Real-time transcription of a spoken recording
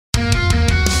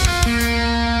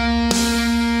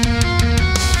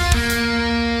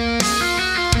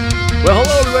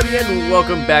and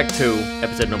welcome back to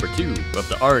episode number 2 of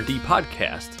the R&D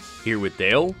podcast. Here with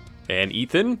Dale and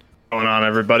Ethan. What's going on,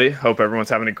 everybody? Hope everyone's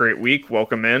having a great week.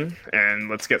 Welcome in, and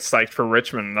let's get psyched for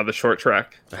Richmond, another short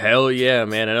track. Hell yeah,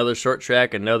 man! Another short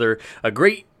track, a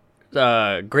great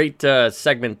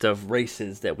segment of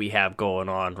races that we have going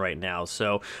on right now.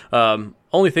 So,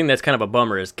 only thing that's kind of a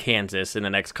bummer is Kansas in the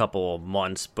next couple of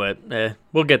months, but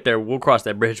we'll get there. We'll cross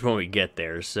that bridge when we get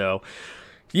there. So,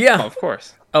 yeah, of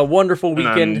course. A wonderful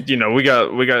weekend. And then, we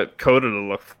got Coda to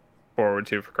look forward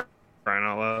to for crying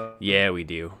out loud. Yeah, we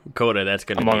do. Coda, that's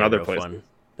going to be real fun.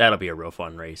 That'll be a real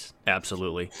fun race.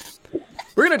 Absolutely.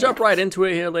 We're gonna jump right into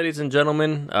it here, ladies and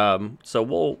gentlemen. So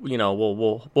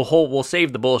we'll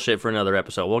save the bullshit for another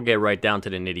episode. We'll get right down to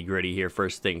the nitty gritty here.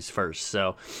 First things first.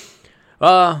 So,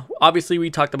 obviously we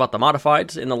talked about the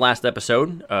modifieds in the last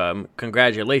episode.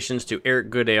 Congratulations to Eric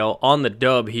Goodale on the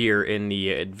dub here in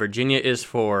the Virginia is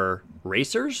for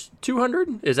Racers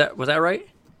 200. Was that right?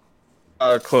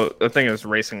 Close. I think it was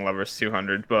Racing Lovers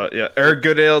 200, but yeah, Eric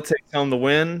Goodale takes home the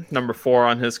win, number 4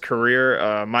 on his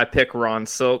career. My pick, Ron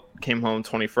Silk, came home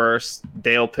 21st.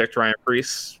 Dale picked Ryan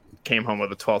Preece, came home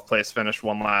with a 12th place finish,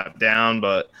 1 lap down,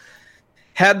 but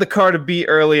had the car to beat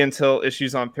early until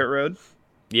issues on pit road.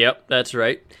 Yep, that's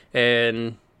right.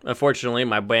 And unfortunately,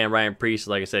 my man Ryan Preece,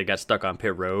 like I said, got stuck on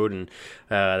pit road, and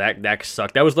that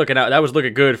sucked. That was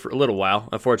looking good for a little while.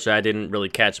 Unfortunately, I didn't really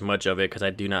catch much of it because I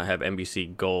do not have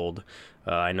NBC Gold.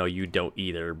 I know you don't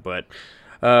either, but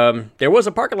there was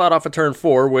a parking lot off of turn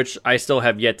 4, which I still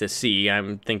have yet to see.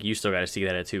 I think you still got to see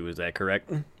that too. Is that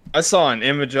correct? I saw an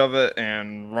image of it,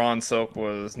 and Ron Silk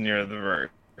was near the very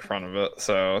front of it,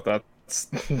 so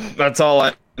that's all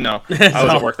I know. I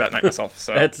was at work that night myself,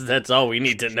 so that's all we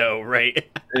need to know, right?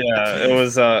 Yeah, it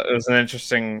was an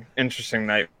interesting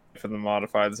night for the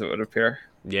modifieds, it would appear.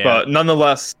 Yeah, but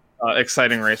nonetheless,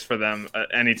 exciting race for them at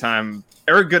any time.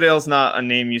 Eric Goodale's not a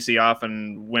name you see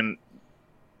often win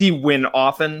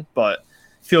often, but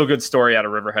feel good story out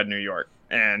of Riverhead, New York,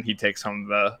 and he takes home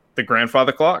the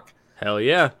grandfather clock. Hell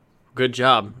yeah. Good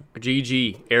job.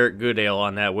 GG, Eric Goodale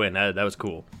on that win. That was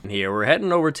cool. Here, we're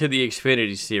heading over to the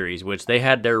Xfinity Series, which they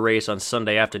had their race on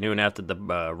Sunday afternoon after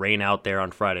the rain out there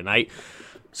on Friday night.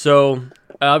 So,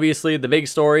 obviously, the big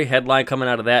story, headline coming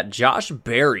out of that, Josh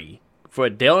Berry for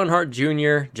Dale Earnhardt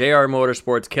Jr., JR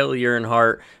Motorsports, Kelly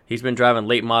Earnhardt. He's been driving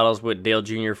late models with Dale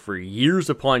Jr. for years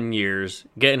upon years,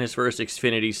 getting his first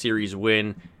Xfinity Series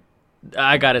win.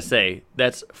 I gotta say,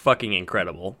 that's fucking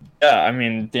incredible. Yeah, I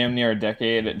mean, damn near a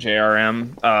decade at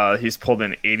JRM. He's pulled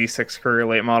in 86 career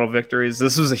late model victories.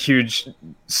 This was a huge,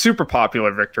 super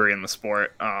popular victory in the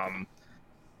sport.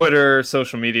 Twitter,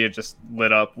 social media just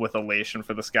lit up with elation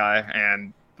for this guy,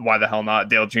 and why the hell not?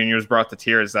 Dale Jr.'s brought to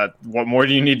tears. What more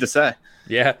do you need to say?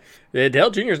 Yeah, Dale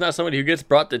Jr. is not somebody who gets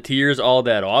brought to tears all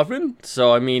that often.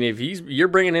 So, I mean, if you're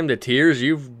bringing him to tears,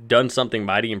 you've done something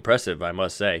mighty impressive, I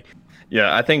must say.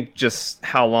 Yeah, I think just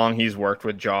how long he's worked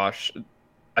with Josh,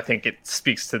 I think it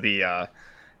speaks to the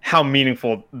how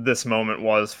meaningful this moment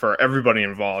was for everybody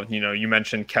involved. You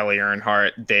mentioned Kelly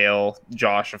Earnhardt, Dale,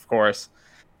 Josh, of course,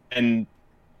 and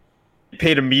it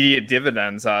paid immediate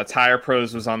dividends. Tire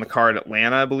Pros was on the car at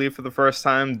Atlanta, I believe, for the first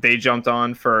time. They jumped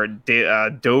on for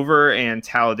Dover and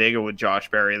Talladega with Josh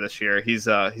Berry this year. He's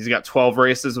got 12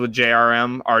 races with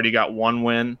JRM, already got 1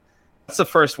 win. That's the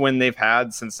first win they've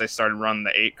had since they started running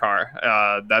the 8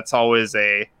 car. That's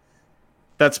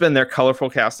been their colorful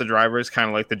cast of drivers, kind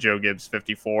of like the Joe Gibbs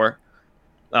 54.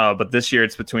 But this year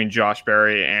it's between Josh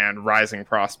Berry and rising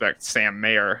prospect Sam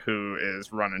Mayer, who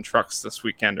is running trucks this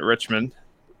weekend at Richmond.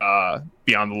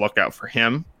 Be on the lookout for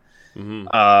him. Mm-hmm.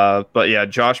 But yeah,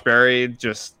 Josh Berry,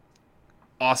 just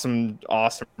awesome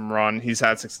run. He's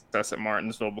had success at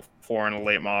Martinsville before in a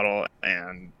late model,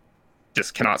 and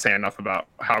just cannot say enough about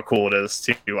how cool it is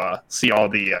to see all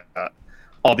the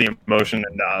emotion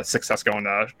and success going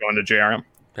to JRM.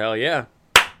 Hell yeah,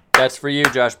 that's for you,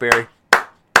 Josh Berry.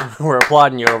 We're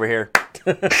applauding you over here.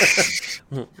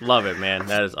 Love it, man.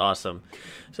 That is awesome.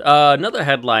 Another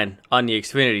headline on the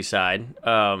Xfinity side.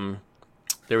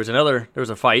 There was another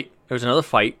fight.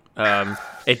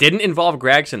 It didn't involve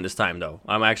Gragson this time, though.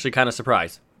 I'm actually kind of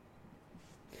surprised.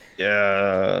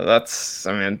 Yeah,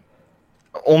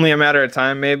 only a matter of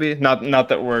time, maybe. Not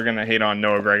that we're gonna hate on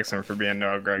Noah Gragson for being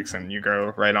Noah Gragson. You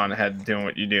go right on ahead doing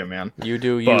what you do, man. You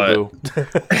do.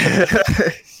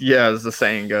 Yeah, as the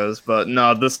saying goes. But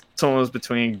no, this one was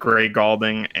between Gray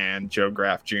Galding and Joe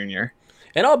Graff Jr.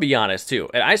 And I'll be honest too.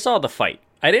 And I saw the fight.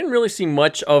 I didn't really see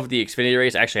much of the Xfinity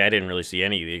race. Actually, I didn't really see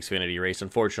any of the Xfinity race,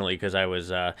 unfortunately, because I was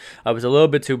a little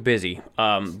bit too busy.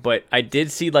 But I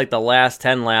did see like the last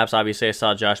 10 laps. Obviously, I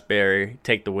saw Josh Berry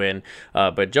take the win.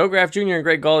 But Joe Graf Jr. and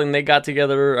Greg Gaulding, they got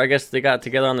together. I guess they got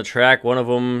together on the track. One of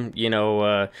them,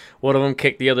 one of them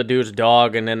kicked the other dude's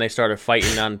dog, and then they started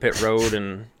fighting on pit road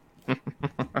and.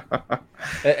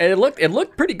 It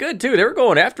looked pretty good too. They were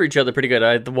going after each other pretty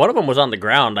good. One of them was on the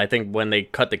ground. I think when they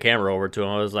cut the camera over to him,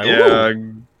 I was like, yeah.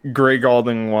 Ooh. Gray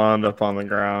Gaulding wound up on the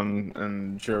ground,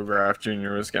 and Joe Graf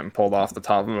Jr. was getting pulled off the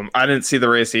top of him. I didn't see the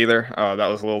race either. That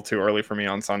was a little too early for me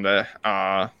on Sunday.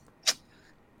 But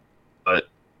I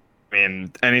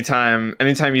mean, anytime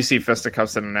you see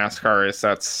fisticuffs in a NASCAR race,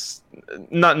 that's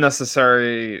not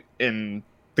necessary in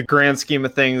the grand scheme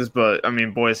of things, but I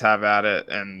mean, boys have at it,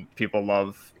 and people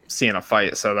love seeing a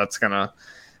fight, so that's gonna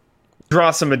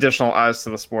draw some additional eyes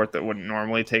to the sport that wouldn't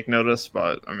normally take notice.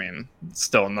 But I mean,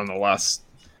 still, nonetheless.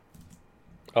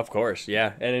 Of course,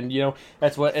 yeah, and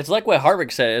that's what it's like. What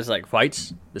Harvick said is like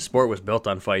fights. The sport was built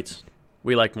on fights.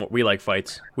 We like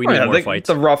fights. We need more fights.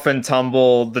 The rough and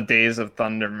tumble, the days of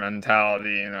thunder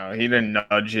mentality. He didn't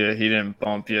nudge you, he didn't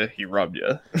bump you, he rubbed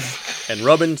you. And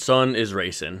rubbing, son, is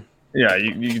racing. Yeah,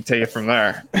 you can take it from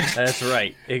there. That's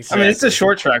right. Exactly. I mean, it's a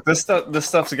short track. This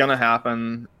stuff's gonna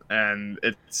happen, and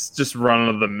it's just run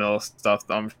of the mill stuff.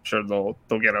 I'm sure they'll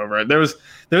get over it. There was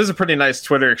a pretty nice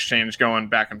Twitter exchange going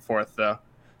back and forth though.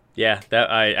 Yeah,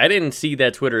 that I didn't see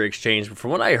that Twitter exchange, but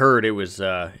from what I heard, it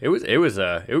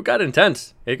got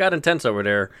intense. It got intense over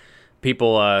there.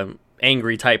 People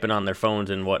angry typing on their phones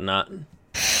and whatnot.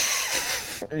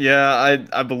 Yeah,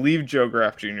 I believe Joe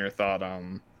Graf Jr. thought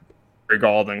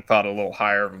Gaulding thought a little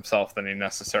higher of himself than he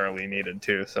necessarily needed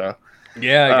to. So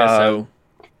yeah, I guess so.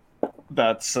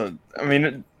 That's I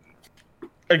mean,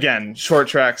 again, short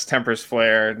tracks, tempers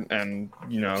flare, and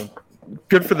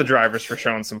good for the drivers for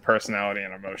showing some personality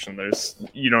and emotion.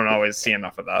 You don't always see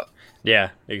enough of that. Yeah,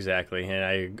 exactly,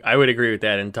 and I would agree with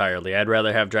that entirely. I'd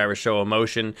rather have drivers show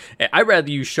emotion. I'd rather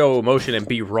you show emotion and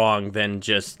be wrong than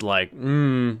just like,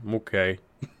 okay.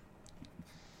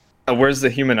 Where's the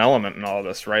human element in all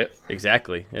this, right?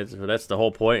 Exactly. That's the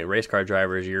whole point. Race car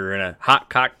drivers, you're in a hot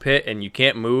cockpit and you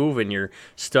can't move, and you're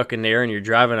stuck in there, and you're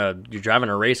driving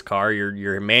a race car.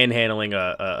 You're manhandling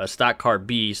a stock car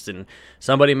beast, and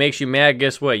somebody makes you mad.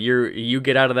 Guess what? You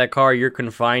get out of that car. You're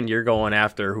confined. You're going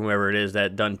after whoever it is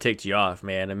that done ticked you off,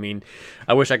 man. I mean,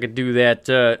 I wish I could do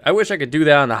that. I wish I could do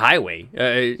that on the highway.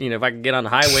 If I could get on the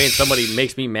highway and somebody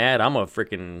makes me mad, I'm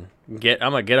gonna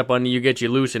get up on you, get you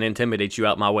loose, and intimidate you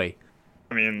out my way.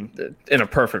 I mean, in a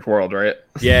perfect world, right?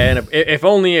 Yeah, and if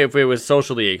only if it was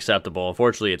socially acceptable.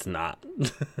 Unfortunately, it's not.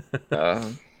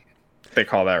 They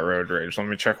call that road rage. Let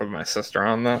me check with my sister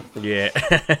on that. Yeah.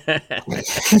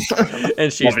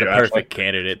 And she's the perfect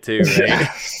candidate, too,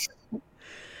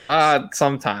 right?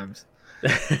 Sometimes.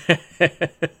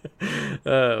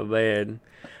 Oh, man.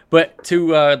 But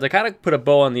to kind of put a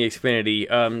bow on the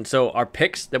Xfinity, so our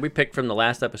picks that we picked from the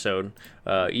last episode,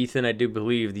 Ethan, I do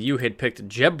believe you had picked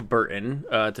Jeb Burton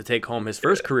to take home his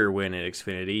first career win in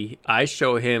Xfinity. I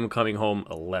show him coming home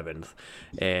 11th.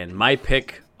 And my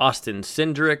pick, Austin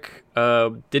Cindric,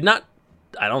 did not,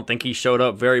 I don't think he showed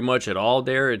up very much at all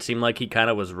there. It seemed like he kind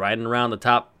of was riding around the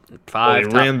top 5,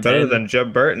 he ran better than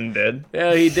Jeb Burton did.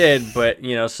 Yeah, he did, but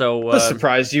so I was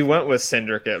surprised you went with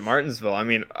Cindric at Martinsville. I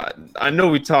mean, I know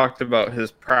we talked about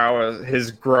his prowess,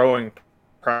 his growing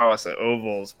prowess at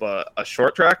ovals, but a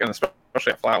short track, and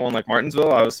especially a flat one like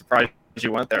Martinsville, I was surprised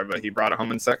you went there. But he brought it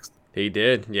home in 6th. He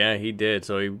did, yeah, he did.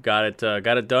 So he got it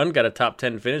done. Got a top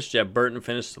 10 finish. Jeb Burton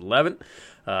finished 11th.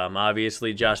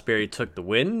 Obviously, Josh Berry took the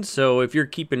win. So if you're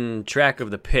keeping track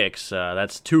of the picks,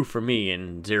 that's 2 for me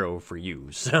and 0 for you.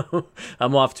 So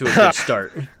I'm off to a good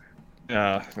start.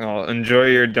 Yeah, well, enjoy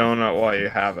your donut while you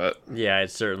have it. Yeah, I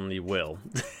certainly will.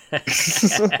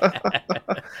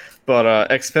 But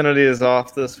Xfinity is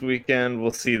off this weekend.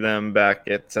 We'll see them back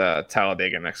at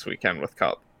Talladega next weekend with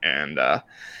Cup. And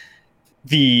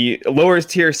the lower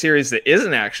tier series that is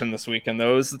in action this weekend,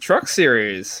 though, is the Truck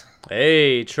Series.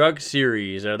 Hey, Truck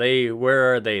Series.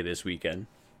 Where are they this weekend?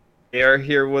 They are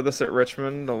here with us at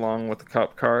Richmond along with the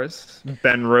Cup cars.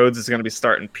 Ben Rhodes is going to be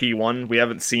starting P1. We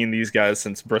haven't seen these guys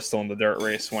since Bristol in the dirt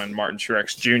race when Martin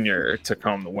Truex Jr. took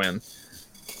home the win.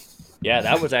 Yeah,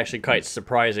 that was actually quite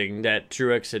surprising that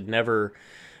Truex had never...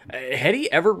 Had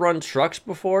he ever run trucks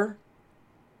before?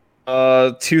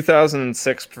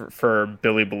 2006 for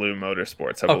Billy Blue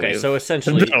Motorsports, I believe. Okay, so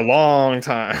essentially... It's been a long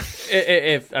time.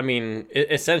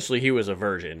 Essentially he was a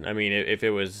virgin. I mean, if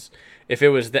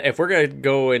we're gonna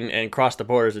go and cross the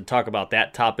borders and talk about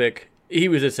that topic, he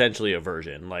was essentially a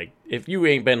virgin. Like, if you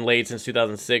ain't been late since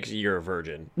 2006, you're a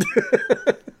virgin.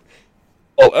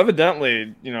 Well,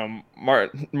 evidently,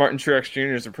 Martin Truex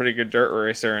Jr. is a pretty good dirt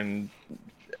racer and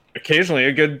occasionally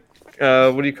a good,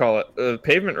 what do you call it,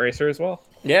 pavement racer as well.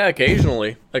 Yeah,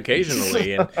 occasionally.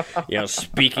 And,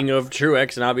 speaking of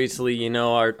Truex, and obviously,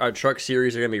 our truck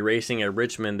series are going to be racing at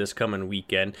Richmond this coming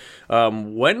weekend.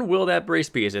 When will that race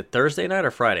be? Is it Thursday night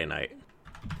or Friday night?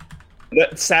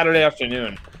 Saturday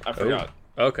afternoon. I forgot.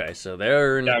 Okay, so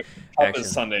they're in action.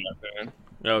 Sunday afternoon.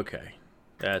 Okay,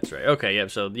 that's right. Okay,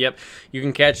 yep. You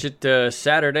can catch it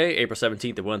Saturday, April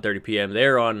 17th at 1:30 p.m.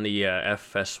 They're on the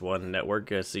FS1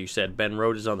 network. As you said, Ben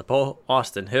Rhodes is on the pole,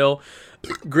 Austin Hill,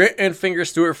 Grant and Finger,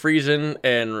 Stuart Friesen,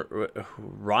 and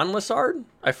Ron Lessard?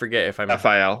 I forget if I'm...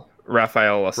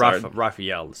 Raphael Lessard.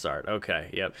 Raphael Lessard. Okay,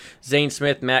 yep. Zane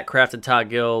Smith, Matt Kraft, and Todd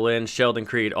Gilliland, Sheldon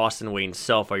Creed, Austin Wayne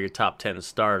Self are your top 10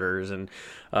 starters. And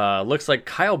looks like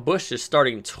Kyle Busch is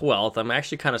starting 12th. I'm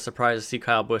actually kind of surprised to see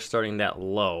Kyle Busch starting that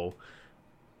low.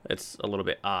 It's a little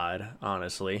bit odd,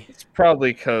 honestly. It's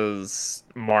probably because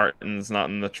Martin's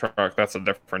not in the truck. That's a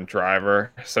different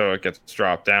driver, so it gets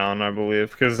dropped down, I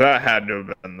believe. Because that had to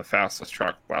have been the fastest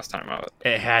truck last time out.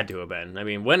 It had to have been.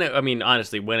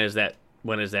 Honestly, when is that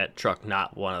truck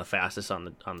not one of the fastest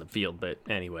on the field? But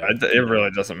anyway, it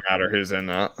really doesn't matter who's in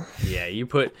that. Yeah, you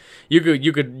could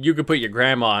put your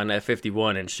grandma in that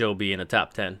 51 and she'll be in the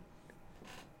top 10.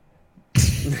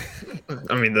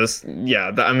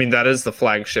 That is the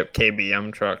flagship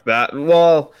KBM truck. I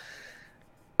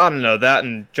don't know, that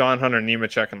and John Hunter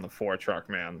Nemechek in the 4 truck,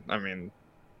 man. I mean,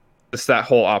 it's that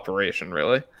whole operation,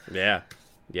 really. Yeah.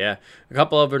 A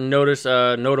couple other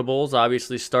notables,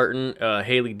 obviously starting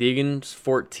Haley Deegan's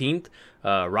 14th,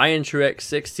 Ryan Truex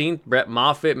 16th, Brett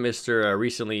Moffitt, Mr.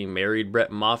 Recently married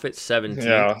Brett Moffitt 17th.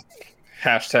 Yeah,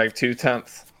 hashtag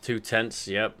 2/10. 2/10,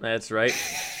 yep, that's right.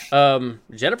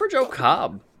 Jennifer Jo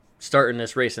Cobb starting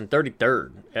this race in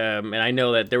 33rd. And I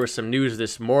know that there was some news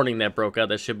this morning that broke out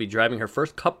that she'll be driving her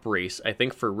first Cup race, I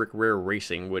think, for Rick Rare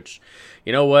Racing, which,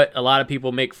 you know what? A lot of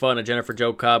people make fun of Jennifer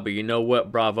Jo Cobb, but you know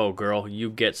what? Bravo, girl. You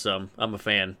get some. I'm a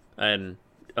fan. And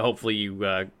hopefully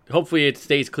it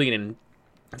stays clean and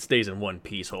it stays in one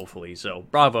piece, hopefully. So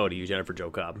bravo to you, Jennifer Jo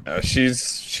Cobb.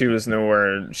 She's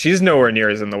nowhere near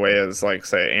as in the way as, like,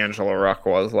 say, Angela Ruck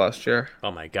was last year.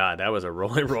 Oh my God, that was a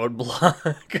rolling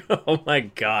roadblock. Oh my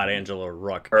God, Angela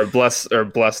Ruck. Or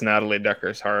bless Natalie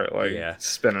Decker's heart,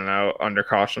 spinning out under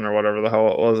caution or whatever the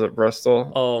hell it was at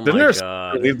Bristol. Oh Didn't my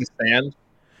God. Leave the stand?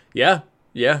 Yeah.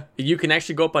 You can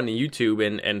actually go up on the YouTube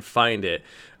and find it.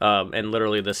 And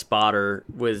literally the spotter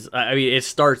was, it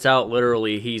starts out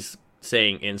literally, he's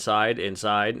saying inside,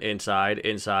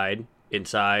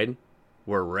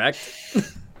 we're wrecked.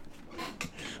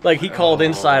 Like, he called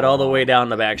inside all the way down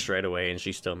the back straightaway, and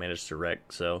she still managed to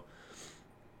wreck. So,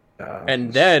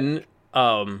 and then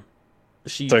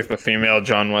she, it's like the female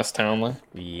John West Townley.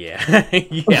 Yeah,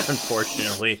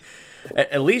 unfortunately.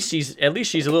 At least she's a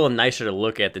little nicer to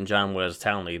look at than John West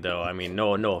Townley, though. I mean,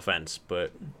 no offense,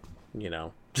 but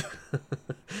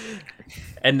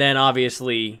And then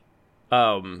obviously,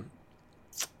 I'm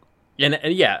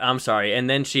sorry. And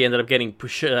then she ended up getting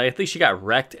pushed. I think she got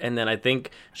wrecked, and then I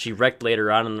think she wrecked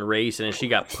later on in the race, and then she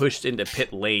got pushed into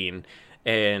pit lane,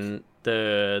 and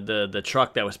the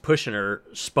truck that was pushing her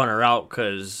spun her out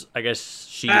because I guess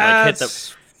she hit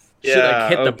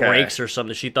the brakes or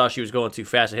something. She thought she was going too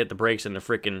fast and hit the brakes, and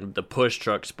the push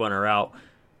truck spun her out.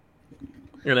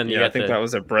 And then I think that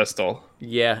was at Bristol.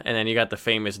 Yeah, and then you got the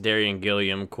famous Darian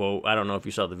Gilliam quote. I don't know if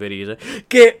you saw the video. He's like,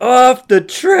 "Get off the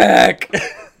track."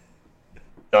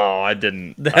 No, I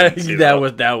didn't.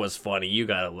 That was funny. You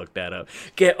gotta look that up.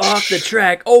 Get off the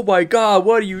track. Oh my God,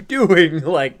 what are you doing?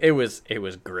 Like, it was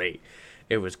great.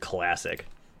 It was classic.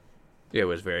 It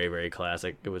was very, very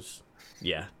classic. It was,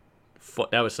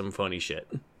 that was some funny shit.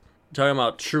 Talking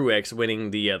about Truex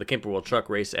winning the Camping World Truck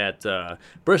Race at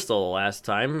Bristol last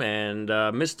time, and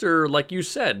Mr. Like you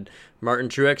said, Martin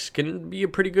Truex can be a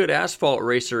pretty good asphalt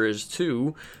racer as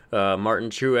too. Martin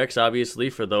Truex, obviously,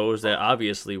 for those that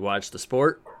obviously watch the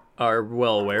sport, are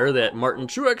well aware that Martin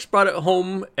Truex brought it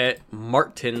home at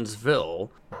Martinsville.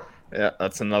 Yeah,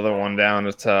 that's another one down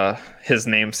at his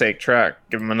namesake track.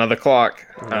 Give him another clock.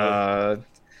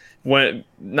 Went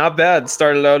not bad.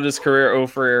 Started out his career 0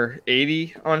 for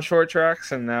 80 on short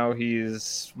tracks, and now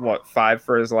he's 5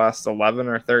 for his last 11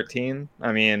 or 13.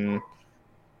 I mean,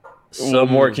 what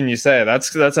more can you say?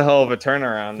 That's a hell of a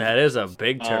turnaround. That is a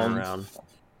big turnaround.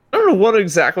 I don't know what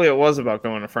exactly it was about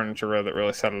going to Furniture Road that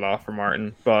really set it off for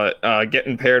Martin, but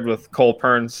getting paired with Cole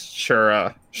Perns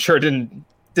sure didn't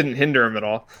didn't hinder him at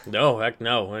all. No, heck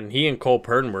no. And he and Cole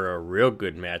Pern were a real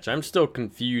good match. I'm still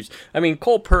confused. I mean,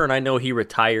 Cole Pern, I know he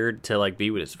retired to like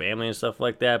be with his family and stuff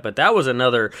like that, but that was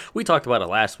another. We talked about it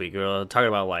last week. We were talking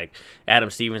about like Adam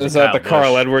Stevens. Is that the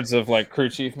Carl Edwards of like crew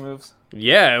chief moves?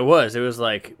 Yeah, it was. It was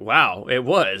like, wow, it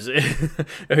was.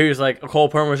 He was like, Cole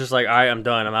Pern was just like, all right, I'm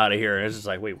done. I'm out of here. And it's just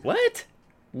like, wait, what?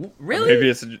 Really? Maybe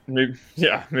it's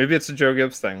a Joe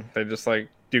Gibbs thing. They just like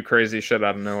do crazy shit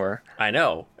out of nowhere. I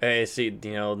know. I see. I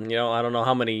don't know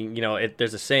how many.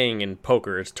 There's a saying in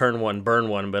poker. It's turn one, burn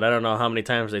one. But I don't know how many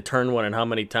times they turn one and how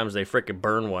many times they frickin'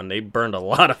 burn one. They burned a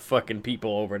lot of fucking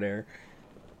people over there.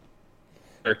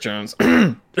 Eric Jones.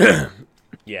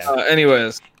 Yeah.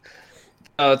 Anyways,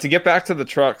 to get back to the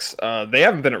trucks, they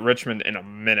haven't been at Richmond in a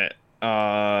minute.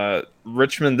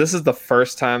 Richmond, this is the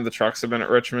first time the trucks have been at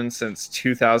Richmond since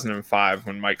 2005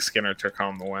 when Mike Skinner took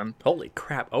home the win. Holy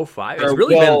crap, 05? It's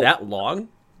really been that long?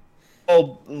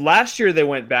 Well, last year they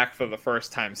went back for the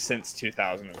first time since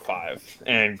 2005,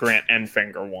 and Grant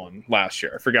Enfinger won last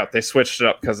year. I forgot they switched it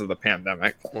up because of the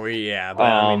pandemic. Well, yeah, but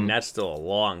I mean, that's still a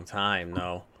long time,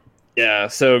 though. Yeah,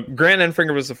 so Grant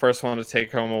Enfinger was the first one to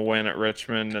take home a win at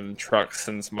Richmond and trucks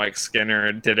since Mike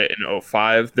Skinner did it in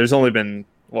 05. There's only been,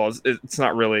 well, it's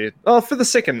not really, well, for the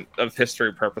sake of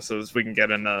history purposes, we can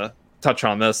get in a touch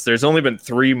on this. There's only been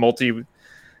three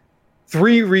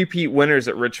repeat winners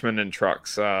at Richmond in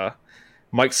trucks.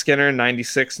 Mike Skinner,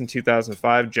 96 in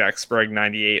 2005, Jack Sprague,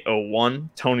 98-01,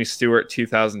 Tony Stewart,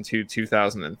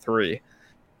 2002-2003.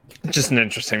 Just an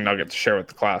interesting nugget to share with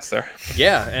the class there.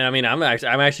 Yeah, and I mean, I'm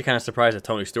actually kind of surprised that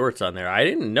Tony Stewart's on there. I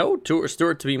didn't know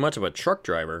Stewart to be much of a truck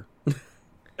driver.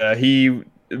 He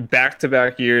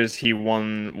back-to-back years he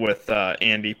won with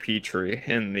Andy Petrie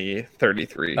in the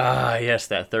 33. Ah, yes,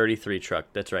 that 33 truck.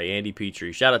 That's right, Andy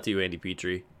Petrie. Shout out to you, Andy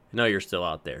Petrie. I know you're still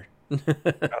out there.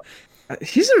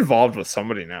 He's involved with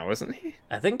somebody now, isn't he?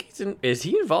 I think is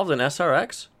he involved in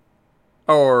SRX?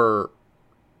 Or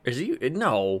is he?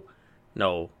 No,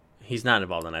 he's not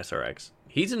involved in SRX.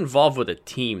 He's involved with a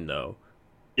team, though.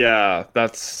 Yeah,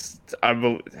 I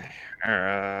believe.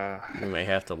 We may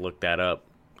have to look that up.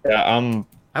 Yeah,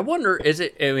 I wonder, is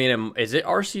it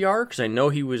RCR? Because I know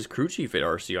he was crew chief at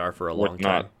RCR for a long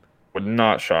time. Would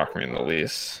not shock me in the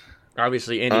least.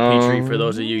 Obviously, Andy Petrie, for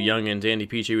those of you youngins, Andy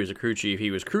Petrie was a crew chief. He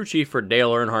was crew chief for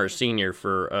Dale Earnhardt Sr.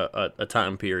 for a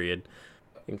time period.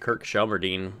 And Kirk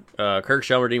Shelmerdine. Kirk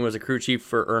Shelmerdine was a crew chief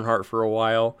for Earnhardt for a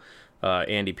while.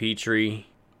 Andy Petrie.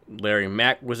 Larry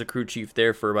Mack was a crew chief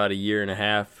there for about a year and a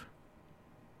half.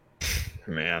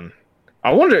 Man.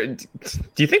 I wonder, do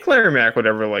you think Larry Mack would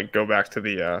ever go back to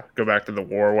the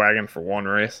war wagon for one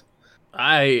race?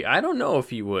 I don't know if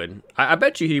he would. I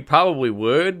bet you he probably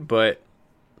would, but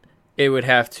it would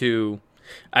have to.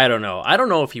 I don't know. I don't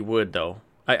know if he would, though.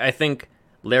 I think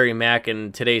Larry Mack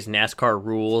and today's NASCAR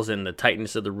rules and the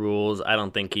tightness of the rules, I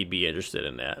don't think he'd be interested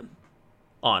in that.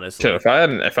 Honestly. Shit, if I had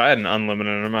an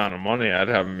unlimited amount of money, I'd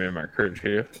have him be my crew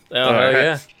chief. Oh, hell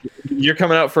yeah. You're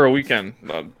coming out for a weekend.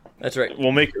 That's right.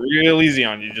 We'll make it real easy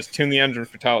on you. Just tune the engine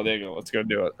for Talladega. Let's go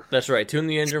do it. That's right. Tune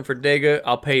the engine for Dega.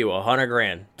 I'll pay you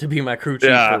 $100,000 to be my crew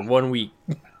chief for 1 week.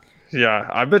 Yeah,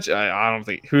 I bet you. I don't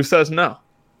think. Who says no?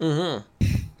 Yeah,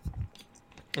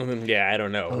 I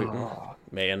don't know,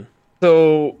 man.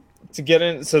 So to get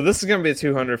in, so this is gonna be a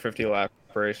 250 lap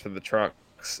race for the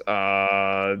trucks.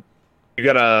 You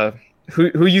gotta.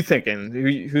 Who you thinking?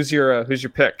 Who's your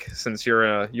pick? Since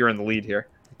you're in the lead here.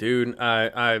 Dude,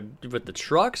 I with the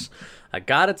trucks, I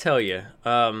gotta tell you,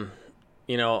 I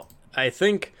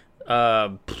think,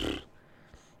 I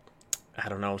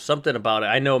don't know, something about it.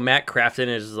 I know Matt Crafton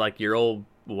is like your old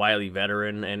wily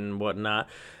veteran and whatnot.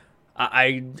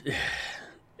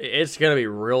 It's gonna be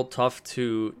real tough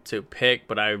to pick,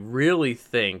 but I really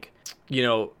think,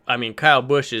 Kyle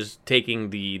Busch is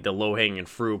taking the low hanging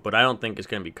fruit, but I don't think it's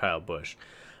gonna be Kyle Busch.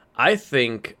 I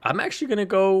think I'm actually going to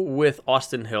go with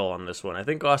Austin Hill on this one. I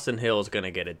think Austin Hill is going to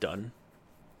get it done.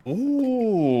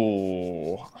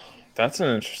 Ooh, that's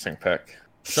an interesting pick.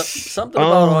 Something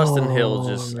about Austin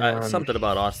Hill, something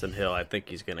about Austin Hill. I think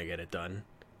he's going to get it done.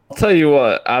 I'll tell you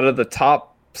what, out of the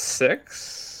top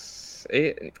 6,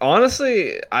 8,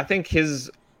 honestly, I think his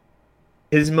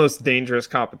most dangerous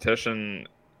competition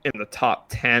in the top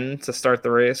 10 to start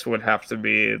the race would have to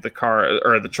be the car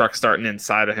or the truck starting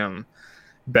inside of him.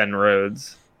 Ben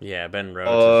Rhodes. Yeah, Ben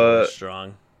Rhodes is really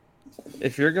strong.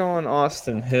 If you're going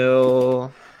Austin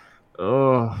Hill, you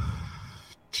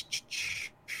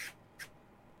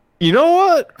know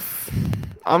what?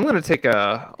 I'm gonna take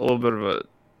a little bit of a.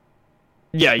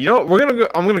 Yeah, you know what?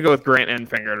 I'm gonna go with Grant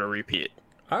Enfinger to repeat.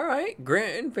 All right,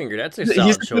 Grant Enfinger. That's a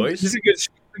solid choice. He's a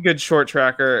good short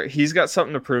tracker. He's got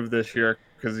something to prove this year.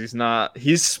 because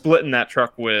he's splitting that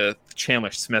truck with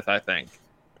Chandler Smith, I think.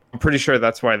 I'm pretty sure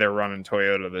that's why they're running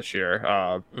Toyota this year.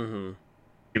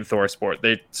 Thor Sport.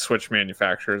 They switched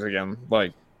manufacturers again,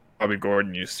 like Bobby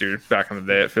Gordon used to back in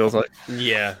the day, it feels like.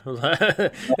 Yeah.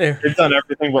 They've done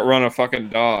everything but run a fucking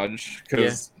Dodge.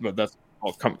 But that's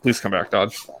please come back,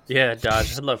 Dodge. Yeah,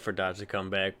 Dodge. I'd love for Dodge to come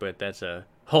back, but that's a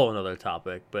whole another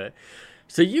topic. But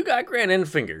so you got Grant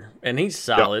Enfinger, and he's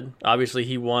solid. Yep. Obviously,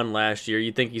 he won last year.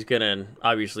 You think he's gonna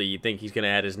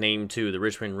add his name to the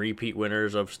Richmond repeat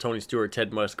winners of Tony Stewart,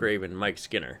 Ted Musgrave, and Mike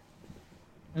Skinner.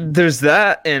 There's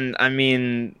that, and I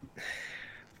mean,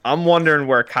 I'm wondering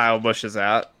where Kyle Busch is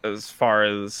at as far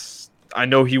as I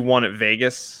know he won at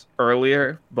Vegas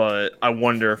earlier, but I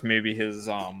wonder if maybe his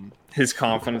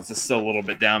confidence is still a little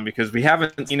bit down because we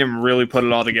haven't seen him really put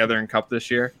it all together in Cup this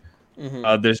year.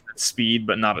 There's speed,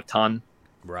 but not a ton.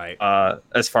 Right.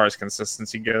 As far as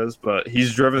consistency goes, but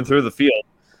he's driven through the field.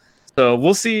 So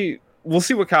we'll see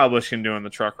what Kyle Busch can do in the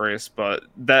truck race, but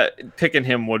that picking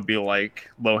him would be like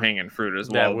low-hanging fruit as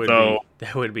well.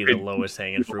 That would be the lowest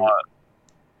hanging fruit.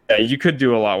 Yeah, you could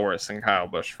do a lot worse than Kyle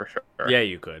Busch for sure. Yeah,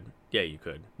 you could.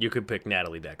 You could pick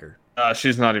Natalie Decker.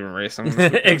 She's not even racing.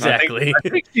 Exactly. I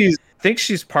think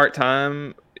she's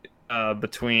part-time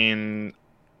between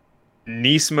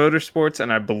Nice Motorsports,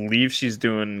 and I believe she's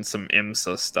doing some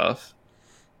IMSA stuff.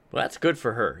 Well, that's good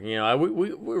for her. You know,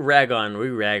 we rag on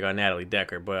Natalie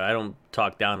Decker, but I don't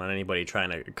talk down on anybody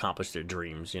trying to accomplish their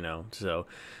dreams. You know, so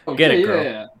get it, girl.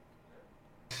 Yeah.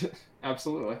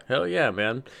 Absolutely. Hell yeah,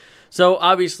 man. So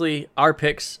obviously, our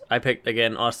picks. I picked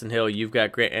again Austin Hill. You've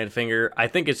got Grant Enfinger. I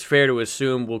think it's fair to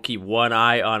assume we'll keep one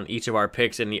eye on each of our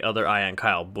picks and the other eye on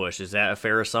Kyle Busch. Is that a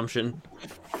fair assumption?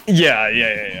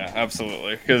 Yeah.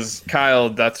 Absolutely. Because Kyle,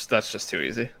 that's just too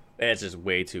easy. That's just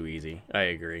way too easy. I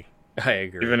agree.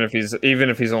 Even if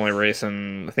he's only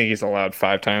racing, I think he's allowed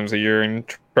 5 times a year in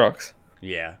trucks.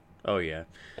 Yeah. Oh yeah.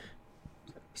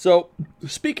 So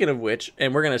speaking of which,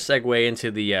 and we're gonna segue into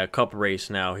the Cup race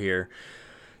now here.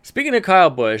 Speaking of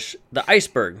Kyle Busch, the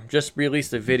Iceberg just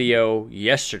released a video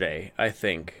yesterday, I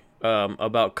think,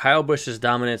 about Kyle Busch's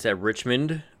dominance at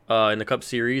Richmond in the Cup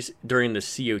Series during the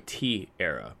COT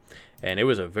era, and it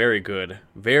was a very good,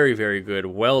 very very good,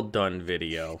 well done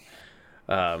video.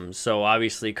 So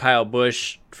obviously Kyle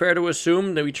Busch, fair to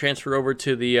assume that we transfer over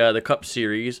to the Cup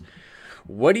Series.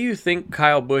 What do you think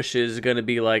Kyle Busch is going to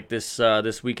be like this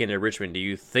weekend at Richmond? Do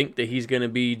you think that he's going to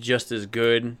be just as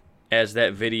good as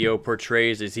that video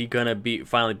portrays? Is he going to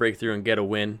finally break through and get a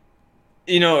win?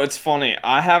 You know, it's funny.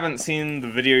 I haven't seen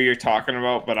the video you're talking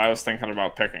about, but I was thinking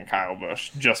about picking Kyle Busch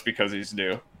just because he's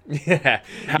due. Yeah.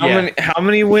 How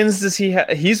many wins does he have?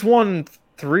 He's won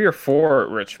 3 or 4 at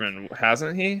Richmond,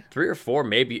 hasn't he? 3 or 4,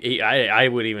 maybe. I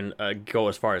would even go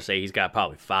as far as say he's got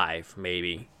probably 5,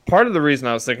 maybe. Part of the reason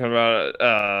I was thinking about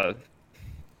it,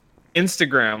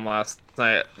 Instagram last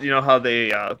night, you know how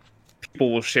they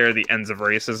people will share the ends of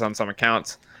races on some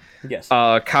accounts? Yes.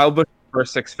 Kyle Busch's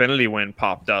first Xfinity win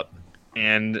popped up,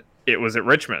 and it was at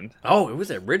Richmond. Oh, it was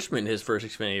at Richmond, his first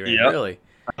Xfinity win, yep. Really?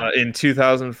 In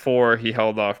 2004, he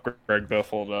held off Greg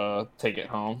Biffle to take it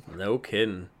home. No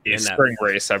kidding. In spring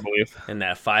race, I believe. In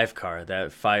that 5 car,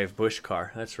 that 5 Busch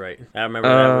car. That's right. I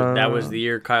remember that was the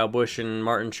year Kyle Busch and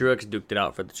Martin Truex duked it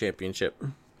out for the championship.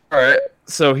 All right,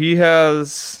 so he's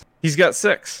got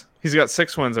 6. He's got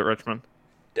 6 wins at Richmond.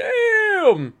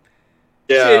 Damn.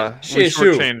 Yeah, we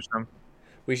shortchanged him.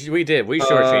 We did. We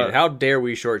shortchanged. How dare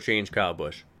we shortchange Kyle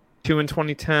Busch? 2 in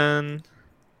 2010,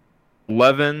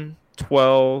 11,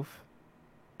 12,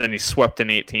 then he swept in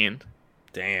 18.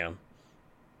 Damn.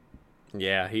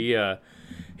 Yeah,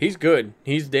 he's good.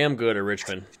 He's damn good at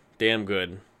Richmond. Damn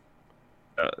good.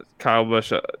 Kyle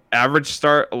Busch, average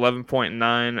start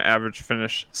 11.9, average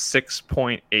finish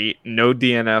 6.8, no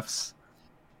DNFs,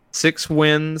 6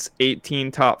 wins, 18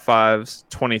 top 5s,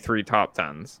 23 top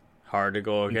 10s. Hard to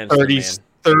go against him, man.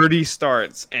 30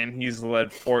 starts, and he's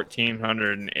led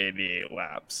 1,488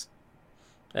 laps.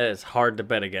 That is hard to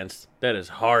bet against. That is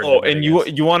hard. Oh, and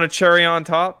you want a cherry on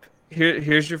top?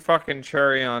 Here's your fucking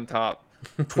cherry on top.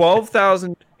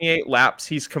 12,028 laps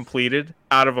he's completed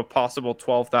out of a possible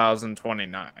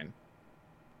 12,029.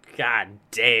 God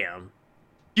damn.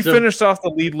 He finished off the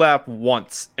lead lap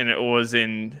once, and it was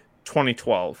in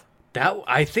 2012.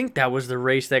 I think that was the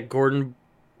race that Gordon.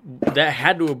 That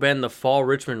had to have been the fall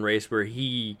Richmond race where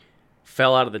he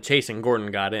fell out of the chase and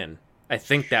Gordon got in. I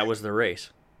think that was the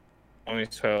race.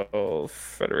 2012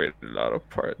 Federated Auto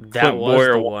Part. That was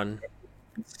the one.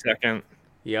 Second.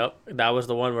 Yep, that was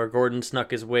the one where Gordon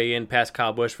snuck his way in past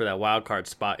Kyle Busch for that wild card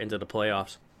spot into the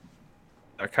playoffs.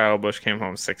 Kyle Busch came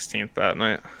home 16th that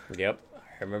night. Yep,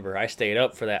 remember I stayed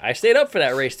up for that. I stayed up for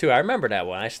that race too. I remember that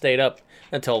one. I stayed up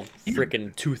until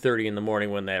freaking 2:30 in the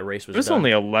morning when that race was There's done.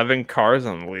 only 11 cars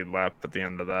on the lead lap at the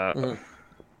end of that. Mm-hmm.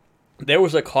 There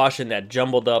was a caution that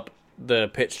jumbled up the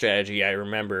pit strategy, I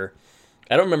remember.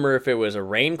 I don't remember if it was a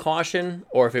rain caution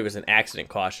or if it was an accident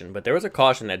caution, but there was a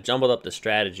caution that jumbled up the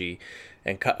strategy.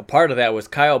 And part of that was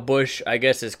Kyle Busch, I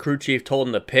guess his crew chief told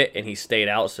him to pit, and he stayed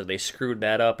out, so they screwed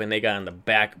that up, and they got on the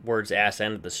backwards ass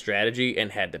end of the strategy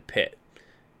and had to pit.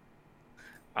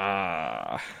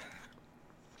 Yeah,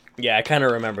 I kind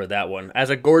of remember that one. As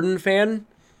a Gordon fan,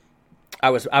 I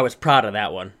was proud of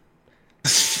that one.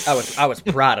 I was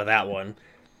proud of that one.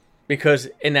 Because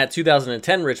in that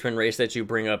 2010 Richmond race that you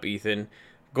bring up, Ethan,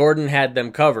 Gordon had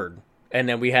them covered. And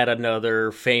then we had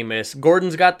another famous,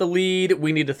 Gordon's got the lead,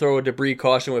 we need to throw a debris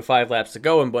caution with 5 laps to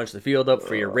go and bunch the field up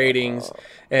for your ratings.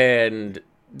 And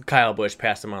Kyle Busch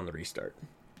passed him on the restart.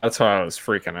 That's why I was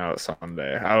freaking out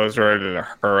Sunday. I was ready to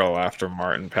hurl after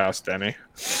Martin passed Denny.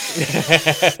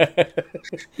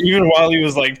 Even while he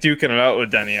was like duking it out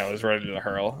with Denny, I was ready to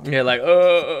hurl. Yeah, like,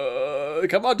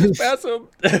 come on, just pass him.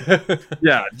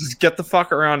 Yeah, just get the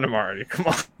fuck around him already. Come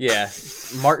on. Yeah,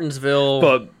 Martinsville.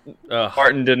 But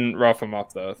Martin didn't rough him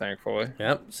up though, thankfully.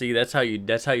 Yep. See, that's how you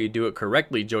do it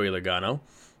correctly, Joey Logano.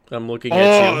 I'm looking at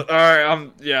you. All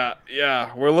right.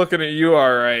 Yeah. We're looking at you.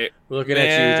 All right. We're looking at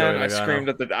you, Joey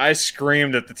Logano. I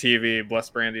screamed at the TV. Bless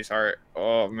Brandy's heart.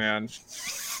 Oh man.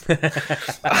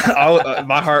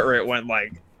 My heart rate went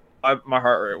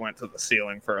to the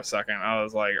ceiling for a second. I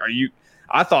was like,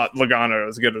 I thought Logano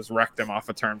as good as wrecked him off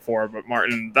of turn 4, but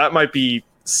Martin, that might be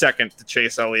second to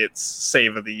Chase Elliott's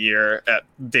save of the year at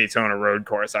Daytona Road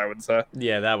Course, I would say.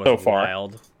 Yeah, that was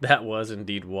wild. That was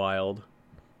indeed wild.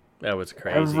 That was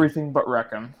crazy. Everything but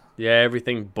wrecking. Yeah,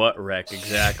 everything but wreck,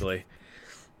 exactly.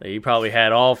 He probably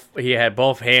had he had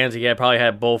both hands. He probably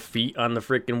had both feet on the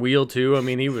freaking wheel too. I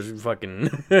mean, he was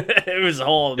fucking. It was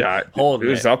holding. It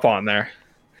was up on there.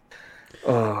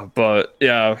 But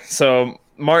yeah, so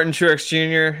Martin Truex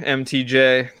Jr.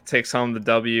 MTJ takes home the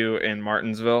W in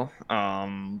Martinsville.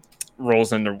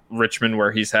 Rolls into Richmond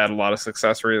where he's had a lot of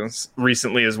success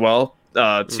recently as well.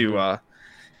 To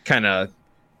kind of.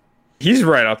 He's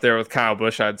right up there with Kyle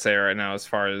Busch, I'd say, right now, as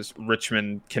far as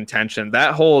Richmond contention.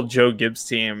 That whole Joe Gibbs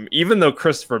team, even though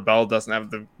Christopher Bell doesn't have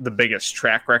the biggest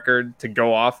track record to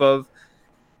go off of,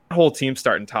 the whole team's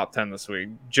starting top 10 this week.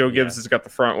 Joe Gibbs has got the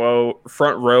front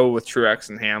row with Truex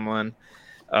and Hamlin.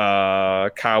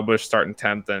 Kyle Busch starting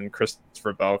 10th, and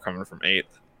Christopher Bell coming from 8th.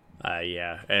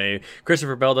 Yeah. I mean,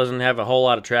 Christopher Bell doesn't have a whole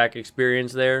lot of track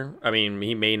experience there. I mean,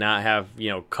 he may not have,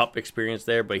 cup experience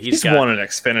there, but he's got, won an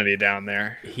Xfinity down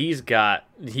there. He's got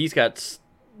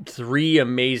 3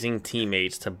 amazing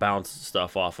teammates to bounce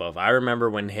stuff off of. I remember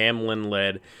when Hamlin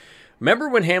led. Remember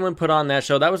when Hamlin put on that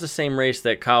show? That was the same race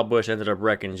that Kyle Busch ended up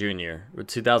wrecking Jr. The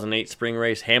 2008 spring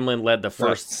race. Hamlin led the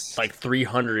first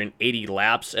 380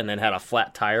 laps and then had a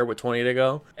flat tire with 20 to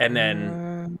go. And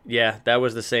then, that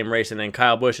was the same race. And then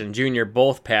Kyle Busch and Jr.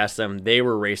 both passed them. They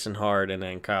were racing hard. And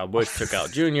then Kyle Busch took out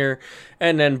Jr.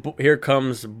 And then here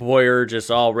comes Boyer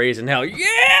just all raising hell.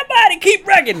 Yeah, buddy, keep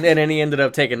wrecking. And then he ended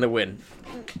up taking the win.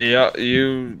 Yeah,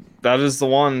 that is the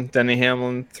one. Denny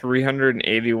Hamlin,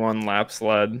 381 laps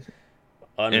led.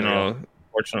 Unreal.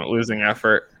 Fortunate losing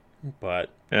effort. But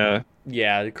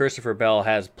yeah, Christopher Bell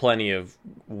has plenty of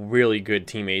really good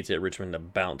teammates at Richmond to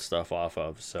bounce stuff off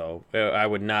of. So I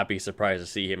would not be surprised to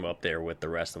see him up there with the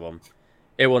rest of them.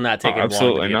 It will not take him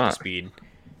long to get up to speed.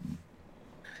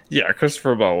 Yeah,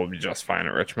 Christopher Bell will be just fine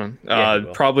at Richmond.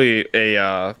 Probably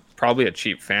a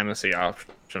cheap fantasy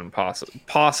option,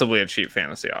 possibly a cheap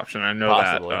fantasy option. I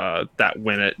know that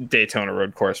win at Daytona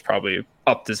Road Course probably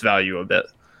upped his value a bit.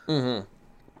 Mm-hmm.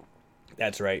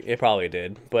 That's right. It probably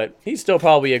did, but he's still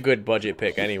probably a good budget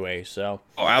pick anyway. So.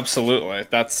 Oh, absolutely.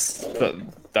 That's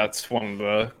one of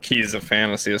the keys of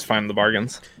fantasy is find the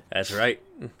bargains. That's right.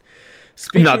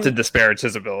 Not to disparage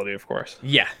his ability, of course.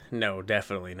 Yeah. No,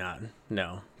 definitely not.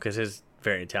 No, because he's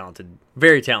very talented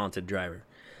driver.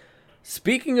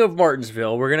 Speaking of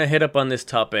Martinsville, we're gonna hit up on this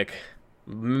topic.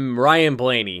 Ryan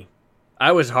Blaney.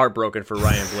 I was heartbroken for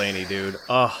Ryan Blaney, dude.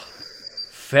 Oh.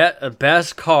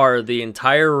 Best car the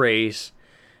entire race,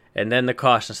 and then the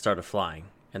caution started flying,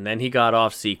 and then he got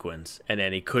off sequence, and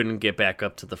then he couldn't get back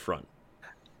up to the front.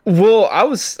 Well, I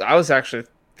was actually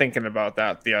thinking about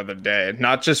that the other day,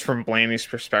 not just from Blaney's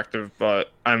perspective,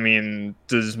 but I mean,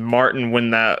 does Martin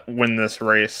win this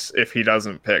race if he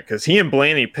doesn't pit? Because he and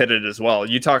Blaney pitted as well.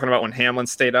 You talking about when Hamlin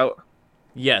stayed out?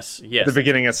 Yes. At the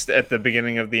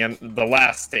beginning of the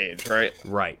last stage, right?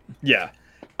 Right. Yeah,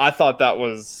 I thought that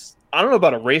was. I don't know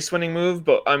about a race-winning move,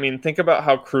 but, I mean, think about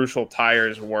how crucial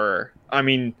tires were. I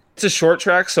mean, It's a short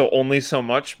track, so only so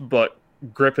much, but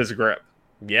grip is grip.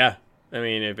 Yeah, I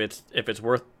mean, if it's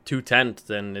worth 2/10,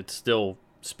 then it's still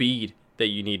speed that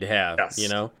you need to have, you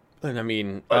Yes. know. And I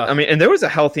mean, And there was a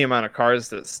healthy amount of cars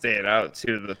that stayed out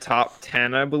too. The top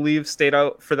 10, I believe, stayed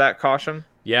out for that caution.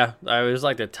 yeah, I was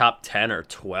like the top 10 or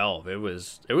 12. It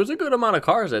was a good amount of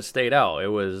cars that stayed out. It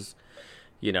was,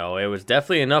 it was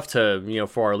definitely enough to,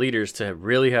 for our leaders to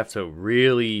really have to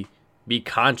really be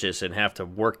conscious and have to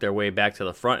work their way back to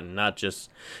the front and not just.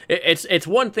 It's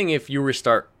one thing if you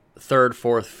restart third,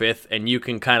 fourth, fifth, and you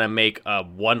can kind of make a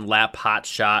 1 lap hot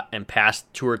shot and pass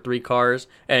 2 or 3 cars,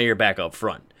 and you're back up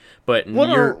front. But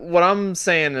What I'm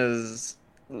saying is,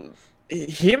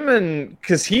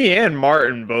 because he and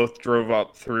Martin both drove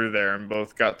up through there and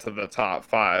both got to the top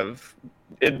 5.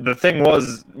 The thing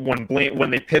was when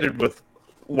they pitted with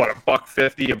what,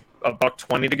 $150,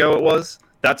 $120 to go, it was.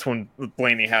 That's when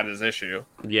Blaney had his issue.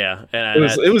 yeah, and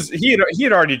It was he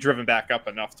had already driven back up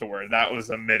enough to where that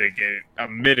was a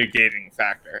mitigating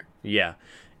factor. yeah,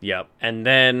 yep. And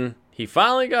then he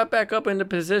finally got back up into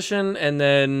position, and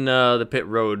then the pit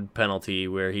road penalty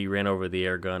where he ran over the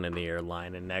air gun and the air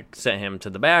line, and that sent him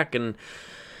to the back. And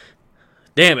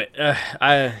damn it,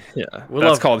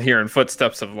 That's called hearing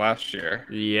footsteps of last year.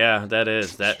 Yeah, that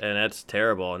is that, and that's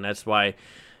terrible, and that's why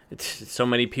so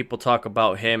many people talk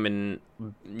about him, and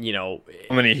How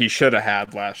many he should have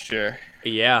had last year.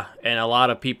 yeah, and a lot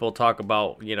of people talk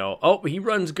about oh, he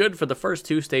runs good for the first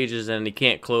 2 stages and he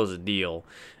can't close a deal.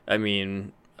 I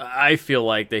mean, I feel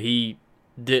like that he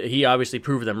obviously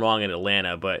proved them wrong in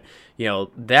Atlanta, but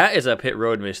that is a pit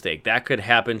road mistake that could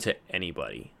happen to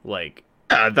anybody. Like,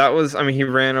 That was, he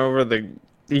ran over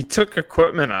he took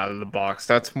equipment out of the box.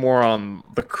 That's more on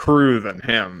the crew than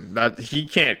him. That he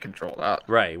can't control that.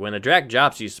 right, when the drag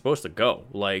drops, he's supposed to go.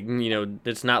 Like,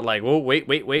 it's not like, well, wait.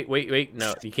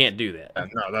 No, you can't do that.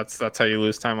 No, that's how you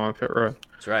lose time on pit road.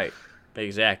 That's right.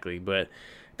 Exactly. But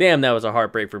damn, that was a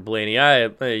heartbreak for Blaney. I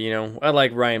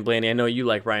like Ryan Blaney. I know you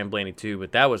like Ryan Blaney too,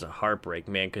 but that was a heartbreak,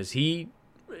 man, because he,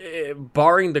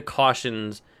 barring the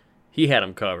cautions, he had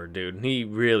him covered, dude. He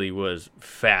really was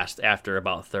fast after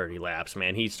about 30 laps,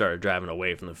 man. He started driving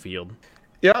away from the field.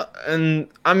 Yeah, and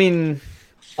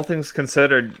all things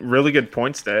considered, really good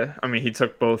points day. He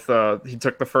took both. He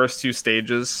took the first 2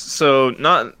 stages,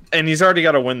 and he's already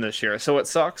got a win this year, so it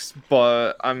sucks.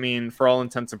 But for all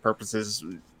intents and purposes,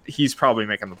 he's probably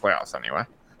making the playoffs anyway.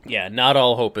 Yeah, not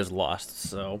all hope is lost.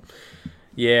 So,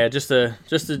 yeah, just a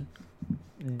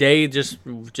day just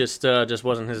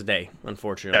wasn't his day,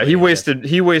 unfortunately. Yeah,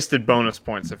 he wasted bonus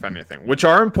points, if anything, which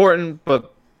are important,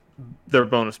 but they're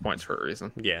bonus points for a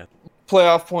reason. Yeah,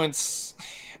 playoff points,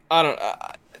 I don't.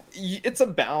 It's a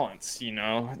balance,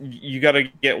 You got to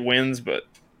get wins, but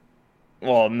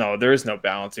no, there is no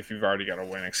balance if you've already got a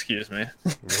win. Excuse me.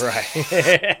 Right.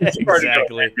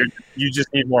 Exactly. You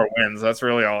just need more wins. That's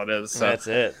really all it is. So. That's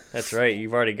it. That's right.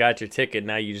 You've already got your ticket.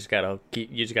 Now you just gotta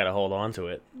hold on to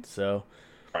it. So.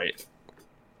 Right.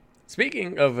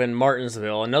 Speaking of in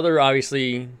Martinsville, another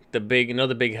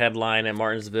big headline at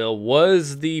Martinsville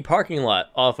was the parking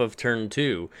lot off of turn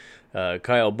 2.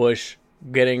 Kyle Busch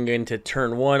getting into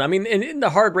turn 1. In the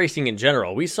hard racing in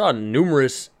general, we saw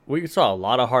a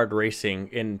lot of hard racing,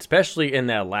 and especially in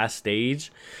that last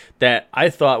stage that I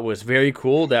thought was very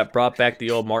cool, that brought back the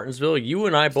old Martinsville. You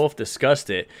and I both discussed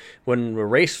it when the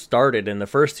race started, and the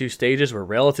first 2 stages were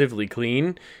relatively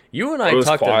clean. You and I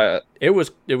talked quiet. It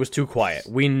was too quiet.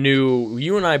 We knew,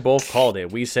 you and I both called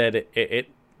it. We said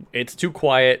it's too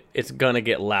quiet. It's gonna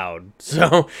get loud.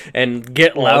 So, and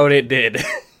get loud it did.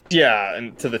 Yeah,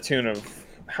 and to the tune of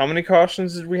how many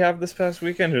cautions did we have this past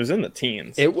weekend? It was in the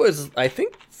teens. It was, I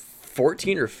think,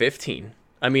 14 or 15.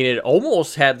 It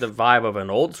almost had the vibe of an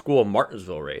old school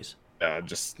Martinsville race. Yeah, it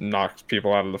just knocked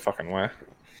people out of the fucking way.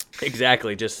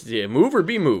 Exactly. Just move or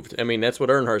be moved. That's what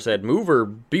Earnhardt said. Move or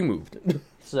be moved.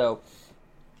 So,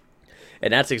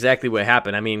 and that's exactly what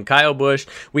happened. Kyle Busch,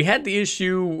 we had the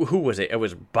issue, who was it? It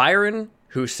was Byron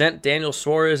who sent Daniel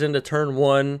Suarez into turn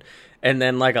 1, and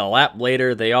then like a lap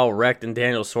later, they all wrecked and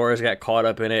Daniel Suarez got caught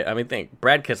up in it. Think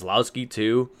Brad Keselowski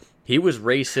too. He was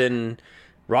racing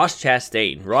Ross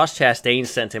Chastain. Ross Chastain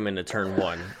sent him into turn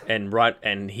 1,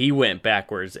 and he went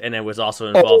backwards, and it was also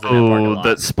involved in that parking lot.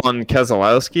 That spun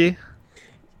Keselowski?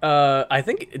 I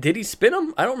think, did he spin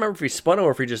him? I don't remember if he spun him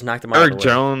or if he just knocked him out of the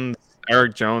way.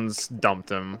 Eric Jones dumped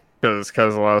him because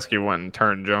Keselowski went and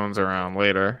turned Jones around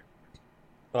later.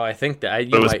 Oh, I think that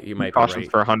you might be right.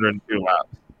 For 102 laps.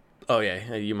 Oh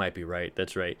yeah, you might be right.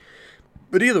 That's right.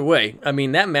 But either way,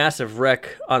 that massive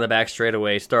wreck on the back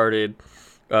straightaway started.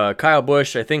 Kyle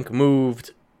Busch, I think,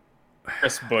 moved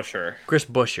Chris Buescher. Chris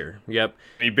Buescher. Yep.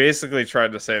 He basically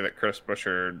tried to say that Chris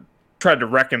Buescher tried to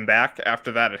wreck him back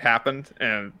after that had happened,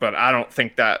 but I don't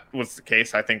think that was the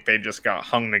case. I think they just got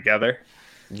hung together.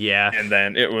 Yeah. And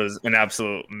then it was an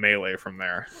absolute melee from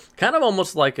there. Kind of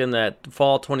almost like in that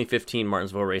fall 2015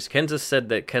 Martinsville race. Kenseth said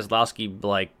that Keselowski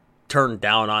like turned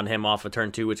down on him off of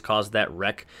turn 2, which caused that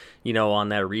wreck, on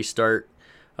that restart.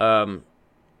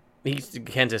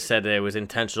 Kenseth said that it was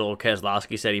intentional.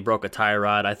 Keselowski said he broke a tie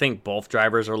rod. I think both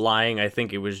drivers are lying. I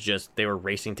think it was just they were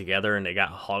racing together and they got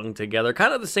hung together.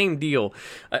 Kind of the same deal.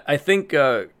 I think,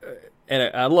 and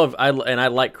I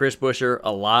like Chris Buescher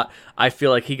a lot. I feel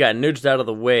like he got nudged out of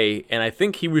the way, and I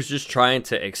think he was just trying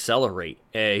to accelerate.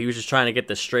 He was just trying to get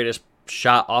the straightest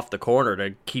shot off the corner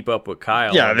to keep up with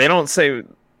Kyle. Yeah, they don't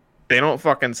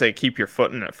fucking say keep your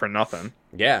foot in it for nothing.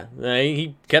 Yeah,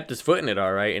 he kept his foot in it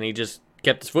all right, and he just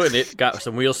kept his foot in it, got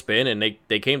some wheel spin, and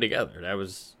they came together. That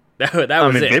was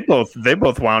it. They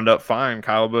both wound up fine.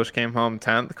 Kyle Busch came home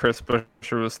 10th. Chris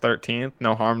Buescher was 13th.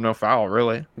 No harm, no foul,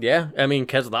 really. Yeah, I mean,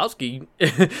 Keselowski,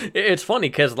 it's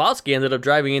funny. Keselowski ended up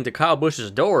driving into Kyle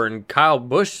Busch's door, and Kyle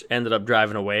Busch ended up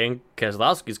driving away, and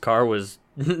Keselowski's car was,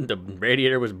 the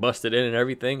radiator was busted in and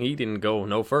everything. He didn't go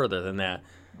no further than that.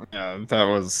 Yeah, that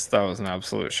was an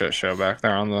absolute shit show back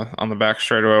there on the back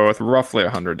straightaway with roughly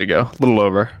 100 to go, a little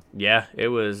over. Yeah, it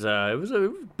was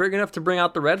big enough to bring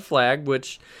out the red flag,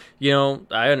 which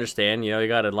I understand. You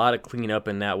got a lot of cleanup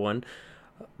in that one.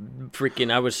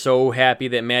 I was so happy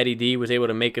that Matty D was able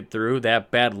to make it through. That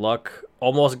bad luck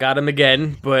almost got him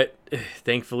again, but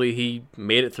thankfully he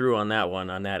made it through on that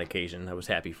one on that occasion. I was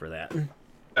happy for that.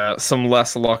 Some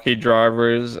less lucky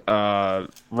drivers.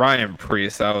 Ryan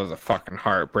Preece, that was a fucking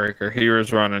heartbreaker. He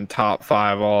was running top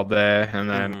 5 all day and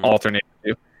then alternating.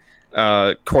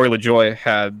 Corey LaJoie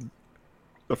had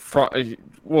the front.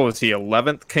 What was he?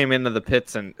 11th came into the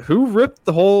pits, and who ripped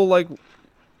the whole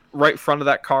right front of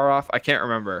that car off? I can't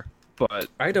remember, but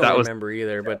I don't remember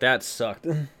either. But that sucked.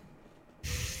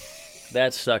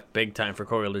 That sucked big time for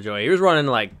Corey LaJoie. He was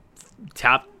running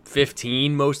top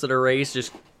 15 most of the race,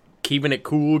 just keeping it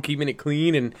cool, keeping it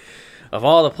clean, and of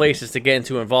all the places to get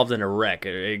involved in a wreck,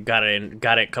 it got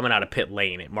it coming out of pit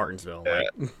lane at Martinsville.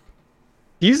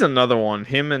 He's another one.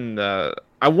 Him and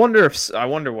I wonder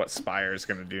what Spire is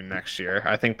going to do next year.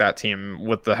 I think that team,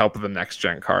 with the help of the next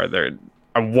gen car,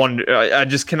 I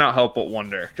just cannot help but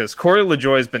wonder, because Corey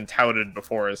LaJoie has been touted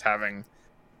before as having.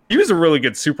 He was a really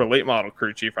good super late model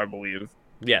crew chief, I believe.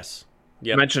 Yes.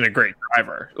 You mentioned a great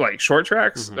driver, short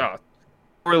tracks. Mm-hmm.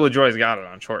 Corey LaJoie's got it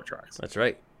on short tracks. That's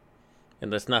right. And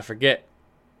let's not forget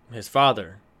his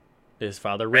father,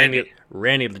 Randy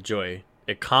LaJoie,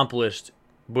 accomplished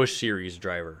Busch Series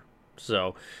driver.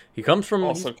 So he comes from,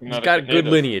 he's got a good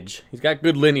lineage. He's got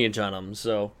good lineage on him.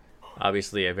 So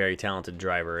obviously a very talented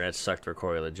driver. That sucked for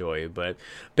Corey LaJoie. But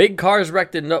big cars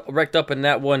wrecked up in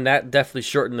that one. That definitely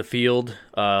shortened the field.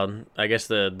 I guess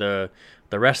the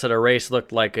rest of the race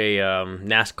looked like a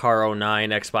NASCAR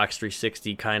 09 Xbox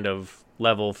 360 kind of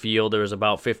level field. There was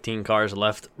about 15 cars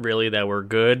left really that were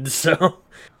good. So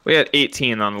we had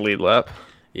 18 on the lead lap.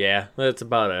 Yeah, that's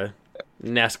about a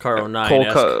NASCAR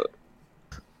 09.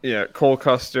 Cole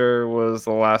Custer was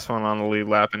the last one on the lead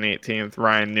lap in 18th.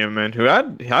 Ryan Newman, who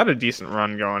had a decent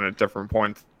run going at different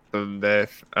points of the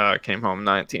day, came home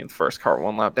 19th, first car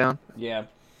one lap down. Yeah.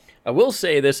 I will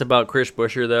say this about Chris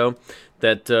Buescher, though,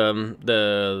 that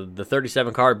the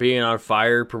 37 car being on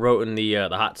fire, promoting the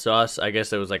hot sauce, I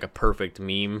guess it was like a perfect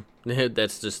meme.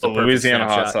 That's just a perfect Louisiana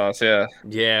snapshot. hot sauce, yeah.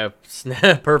 Yeah,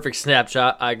 perfect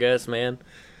snapshot, I guess, man.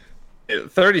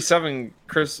 37,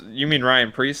 Chris, you mean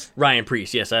Ryan Preece? Ryan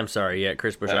Preece, yes, I'm sorry. Yeah,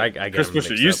 Chris Buescher. I get Chris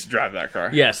Buescher used to drive that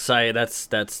car. Yes,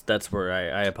 that's where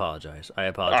I apologize. I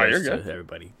apologize to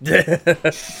everybody.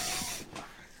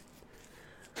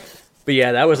 But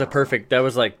yeah, that was too perfect. It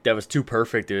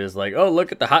was like, oh,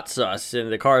 look at the hot sauce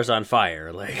and the car's on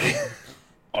fire.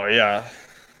 Oh yeah.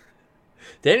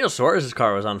 Daniel Suarez's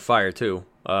car was on fire too.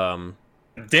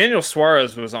 Daniel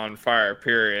Suarez was on fire.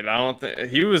 Period. I don't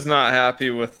think he was not happy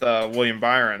with William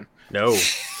Byron. No,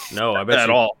 I bet at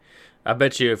you, all. I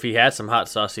bet you if he had some hot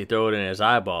sauce, he'd throw it in his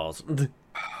eyeballs.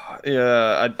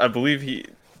 Yeah, I believe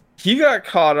he got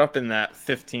caught up in that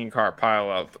 15 car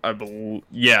pileup. I believe.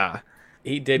 Yeah.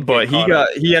 He did, but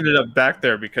he ended up back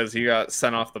there because he got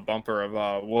sent off the bumper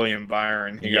of William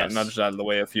Byron. He got nudged out of the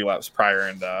way a few laps prior,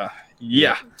 and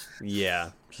yeah.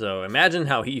 So imagine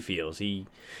how he feels. And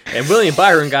William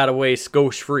Byron got away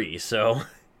scotch-free. So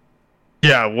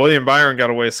yeah, William Byron got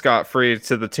away scot-free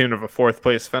to the tune of a 4th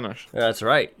place finish. That's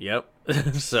right. Yep.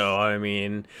 So I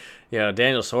mean,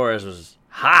 Daniel Suarez was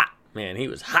hot. Man, he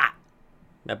was hot.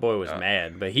 That boy was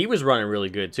mad, but he was running really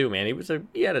good too, man.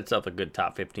 He had himself a good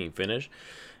top 15 finish.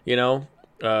 You know,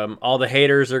 all the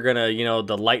haters are gonna,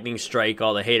 the lightning strike.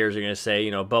 All the haters are gonna say,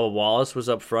 Bubba Wallace was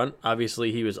up front.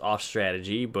 Obviously, he was off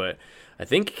strategy, but I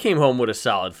think he came home with a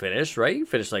solid finish, right? He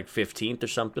finished like 15th or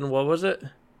something. What was it?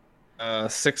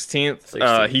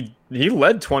 16th. He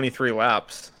led 23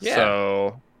 laps. Yeah.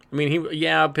 So I mean,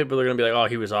 people are gonna be like, oh,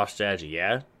 he was off strategy.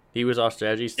 Yeah, he was off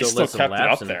strategy. Still led some kept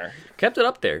laps it up there. Kept it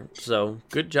up there. So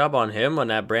good job on him on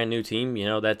that brand new team.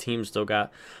 That team still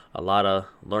got a lot of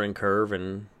learning curve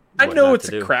and. I know it's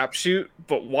a crapshoot,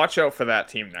 but watch out for that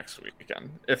team next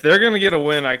weekend. If they're gonna get a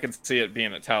win, I could see it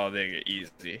being at Talladega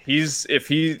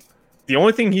easy. The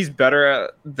only thing he's better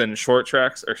at than short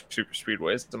tracks are super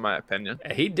speedways, in my opinion.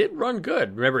 He did run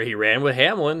good. Remember, he ran with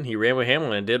Hamlin.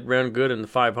 And did run good in the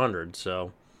 500.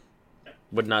 So,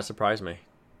 would not surprise me.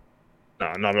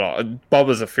 No, not at all.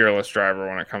 Bubba's a fearless driver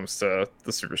when it comes to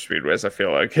the super speedways. I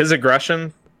feel like his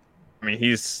aggression. I mean,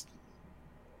 it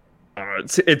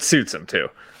suits him too.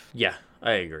 Yeah,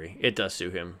 I agree. It does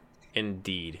suit him.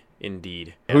 Indeed.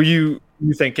 Who you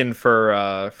thinking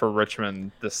for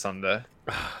Richmond this Sunday?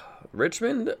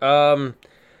 Richmond, for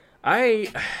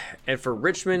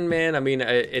Richmond, man, I mean,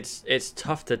 it's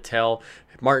tough to tell.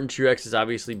 Martin Truex has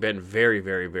obviously been very,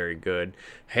 very, very good.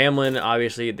 Hamlin,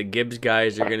 obviously, the Gibbs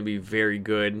guys are going to be very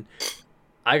good.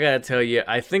 I gotta tell you,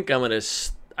 I think I'm gonna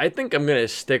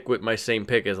stick with my same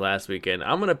pick as last weekend.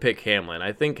 I'm gonna pick Hamlin.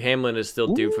 I think Hamlin is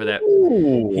still due for that.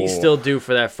 He's still due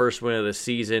for that first win of the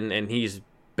season, and he's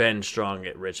been strong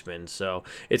at Richmond. So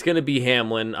it's gonna be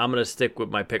Hamlin. I'm gonna stick with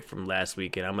my pick from last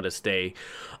weekend. I'm gonna stay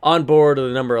on board of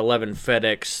the number 11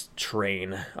 FedEx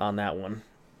train on that one.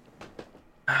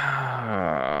 All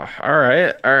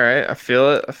right. I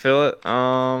feel it.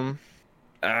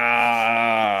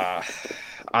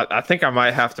 I think I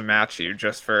might have to match you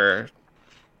just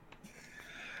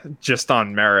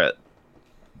on merit.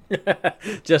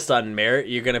 Just on merit,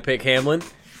 you're gonna pick Hamlin?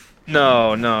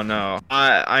 No.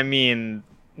 I mean,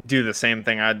 do the same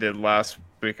thing I did last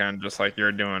weekend, just like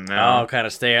you're doing now. Oh, kind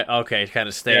of staying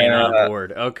on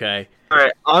board. Okay. All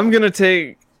right, I'm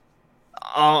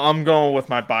going with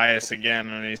my bias again,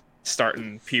 and he's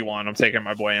starting P1. I'm taking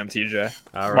my boy MTJ.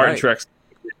 All Martin right. Truex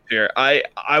here.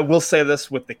 I will say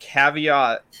this with the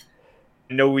caveat.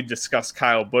 I know we discussed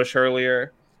Kyle Busch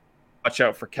earlier. Watch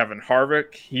out for Kevin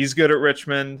Harvick. He's good at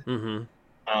Richmond,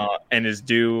 and is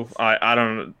due. I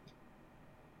don't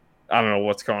know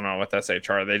what's going on with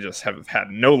SHR. They just have had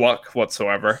no luck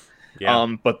whatsoever. Yeah.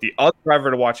 But the other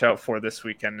driver to watch out for this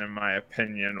weekend, in my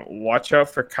opinion, watch out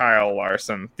for Kyle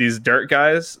Larson. These dirt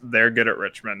guys, they're good at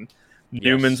Richmond. Yes.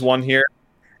 Newman's one here.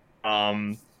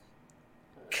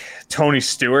 Tony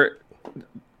Stewart,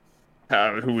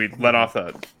 who we let off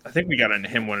I think we got into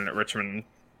him winning at Richmond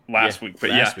last week. But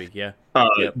last week, yeah.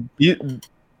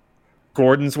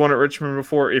 Gordon's won at Richmond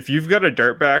before. If you've got a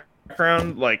dirt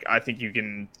background, like, I think you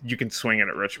can swing it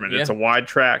at Richmond. Yeah. It's a wide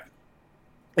track.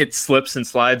 It slips and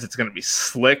slides. It's going to be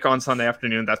slick on Sunday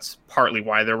afternoon. That's partly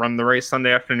why they're running the race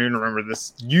Sunday afternoon. Remember,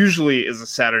 this usually is a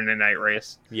Saturday night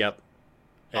race. Yep.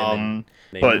 They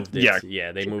moved it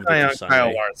to Sunday.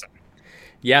 Kyle Larson.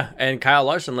 Yeah, and Kyle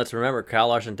Larson, let's remember, Kyle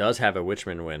Larson does have a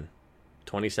Richmond win.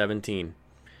 2017.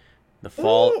 The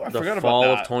fall of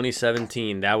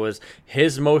 2017. That was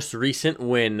his most recent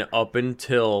win up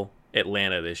until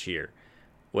Atlanta this year.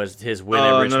 Was his win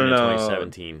at Richmond in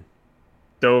 2017.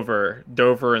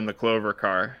 Dover in the Clover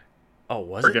car. Oh,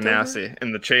 was for it Ganassi Dover?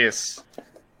 In the chase.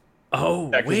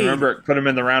 Oh, yeah, wait. Remember, it put him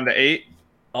in the round of 8.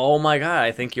 Oh my God,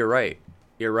 I think you're right.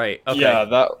 Okay. Yeah,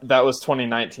 that was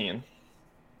 2019.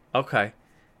 Okay.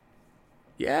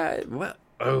 Yeah. Well.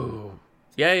 Oh.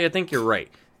 Yeah, I think you're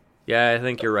right. Yeah, I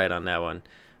think you're right on that one.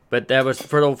 But that was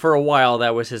for a while.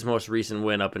 That was his most recent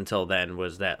win up until then.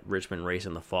 Was that Richmond race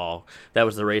in the fall? That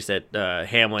was the race that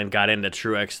Hamlin got into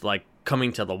Truex, like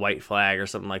coming to the white flag or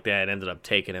something like that, and ended up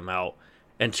taking him out.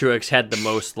 And Truex had the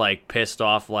most like pissed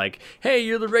off, like, "Hey,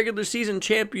 you're the regular season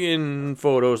champion"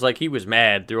 photos. Like he was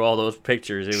mad through all those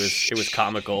pictures. It was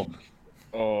comical.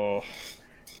 Oh.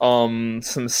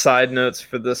 Some side notes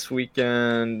for this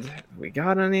weekend. We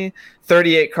got any?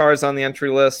 38 cars on the entry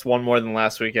list, one more than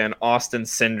last weekend. Austin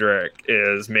Cindric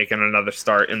is making another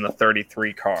start in the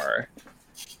 33 car.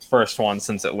 First one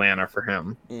since Atlanta for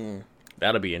him.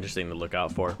 That'll be interesting to look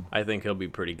out for. I think he'll be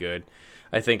pretty good.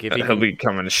 I think if he'll be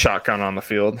coming shotgun on the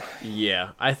field.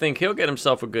 Yeah, I think he'll get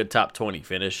himself a good top 20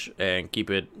 finish and keep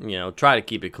it, try to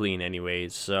keep it clean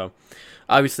anyways. So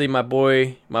obviously my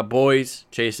boys,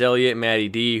 Chase Elliott, Matty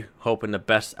D, hoping the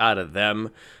best out of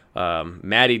them.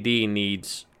 Matty D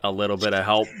needs a little bit of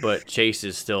help, but Chase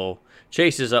is still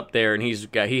Chase is up there, and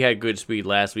he had good speed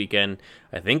last weekend.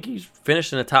 I think he's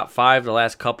finished in the top 5 the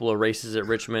last couple of races at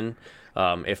Richmond,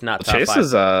 if not top 5. Chase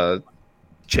is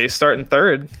Chase starting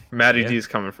 3rd. Matty D's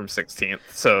coming from 16th.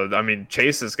 So I mean,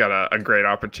 Chase has got a great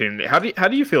opportunity. How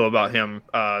do you feel about him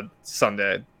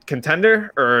Sunday?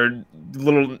 Contender or a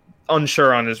little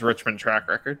unsure on his Richmond track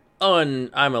record? Oh, and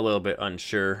I'm a little bit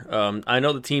unsure. I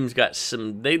know the team's got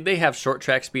some. They have short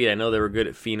track speed. I know they were good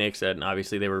at Phoenix, and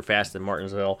obviously they were fast in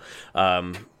Martinsville.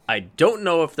 I don't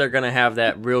know if they're gonna have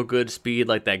that real good speed,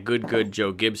 like that good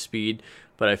Joe Gibbs speed.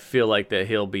 But I feel like that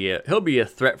he'll be a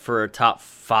threat for a top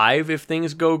 5 if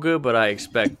things go good. But I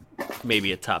expect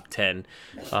maybe a top 10.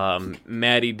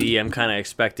 Matty D, I'm kind of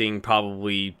expecting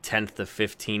probably 10th to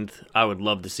 15th. I would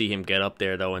love to see him get up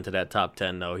there though into that top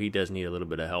 10 though. He does need a little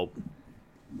bit of help.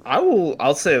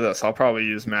 I'll say this. I'll probably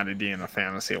use Matty D in a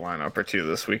fantasy lineup or 2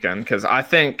 this weekend because I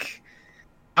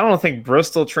don't think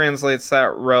Bristol translates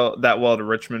that well to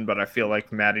Richmond, but I feel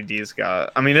like Matty D's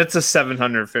got. I mean, it's a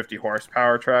 750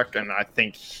 horsepower track, and I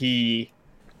think he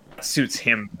suits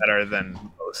him better than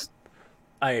most.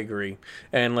 I agree,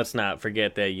 and let's not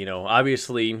forget that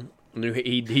obviously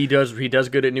he does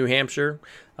good at New Hampshire.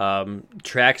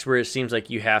 Tracks where it seems like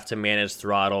you have to manage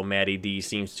throttle, Matty D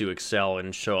seems to excel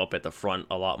and show up at the front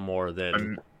a lot more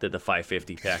than the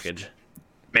 550 package.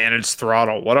 Managed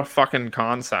throttle. What a fucking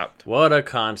concept. What a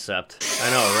concept. I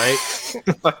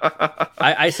know, right?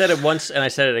 I said it once and I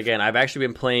said it again. I've actually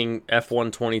been playing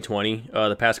F1 2020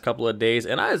 the past couple of days,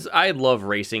 and I love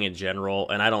racing in general,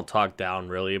 and I don't talk down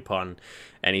really upon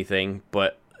anything,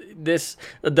 but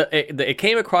it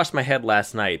came across my head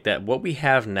last night that what we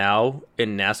have now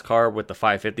in NASCAR with the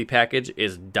 550 package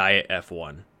is Diet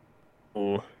F1.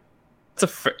 Ooh.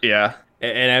 Yeah.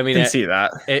 And I mean, I can see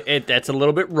that. That's a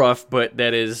little bit rough, but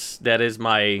that is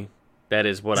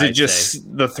what I say.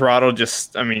 The throttle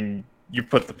just, I mean, you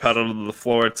put the pedal to the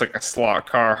floor, it's like a slot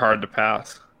car, hard to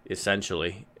pass.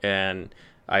 Essentially. And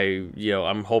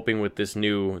I'm hoping with this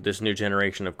new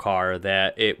generation of car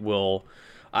that it will.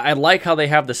 I like how they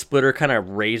have the splitter kind of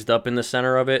raised up in the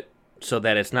center of it so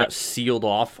that it's not sealed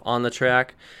off on the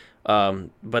track.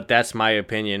 But that's my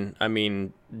opinion. I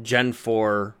mean, Gen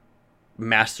 4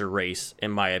 master race,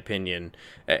 in my opinion,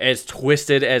 as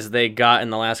twisted as they got in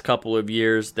the last couple of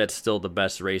years, that's still the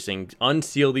best racing.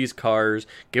 Unseal these cars,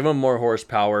 give them more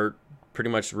horsepower, pretty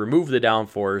much remove the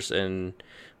downforce, and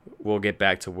we'll get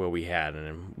back to what we had.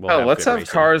 And let's have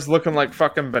cars looking like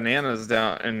fucking bananas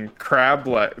down and crab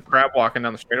walking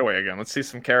down the straightaway again. Let's see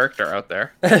some character out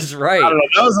there. That's right. I don't know,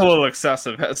 that was a little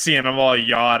excessive, seeing them all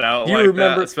yacht out. You like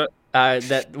remember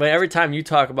that every time you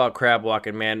talk about crab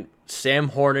walking, man, Sam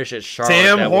Hornish at Charlotte.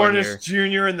 Sam Hornish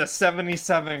Jr. in the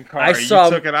 77 car. You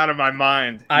took it out of my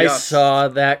mind. I saw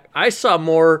that. I saw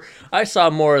more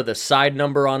of the side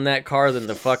number on that car than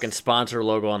the fucking sponsor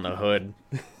logo on the hood.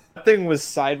 That thing was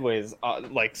sideways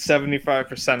like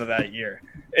 75% of that year.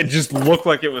 It just looked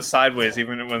like it was sideways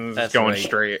even when it was going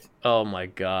straight. Oh my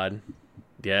god.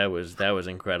 Yeah, that was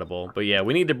incredible. But yeah,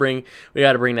 we got to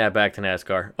bring that back to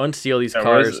NASCAR. Unseal these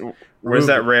cars. Where's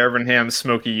that Ray Evernham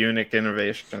Smoky Unique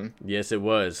innovation? Yes, it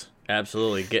was.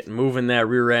 Absolutely. Moving that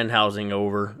rear end housing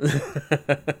over.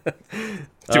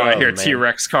 Do I hear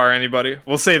T-Rex car, anybody?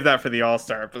 We'll save that for the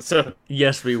All-Star episode.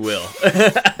 Yes, we will.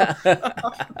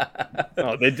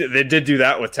 Oh, they did do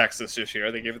that with Texas this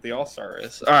year. They gave it the All-Star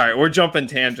race. All right, we're jumping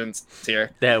tangents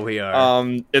here. That we are.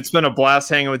 It's been a blast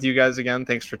hanging with you guys again.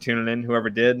 Thanks for tuning in,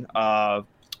 whoever did.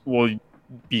 We'll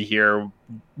be here.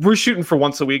 We're shooting for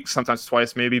once a week, sometimes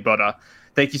twice maybe, but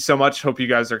thank you so much. Hope you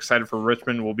guys are excited for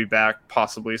Richmond. We'll be back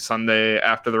possibly Sunday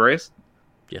after the race.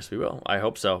 Yes, we will. I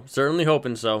hope so. Certainly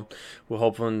hoping so. We're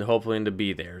hoping to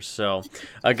be there. So,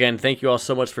 again, thank you all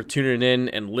so much for tuning in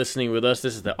and listening with us.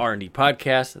 This is the R&D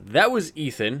Podcast. That was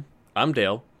Ethan. I'm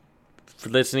Dale. For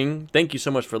listening, thank you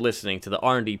so much for listening to the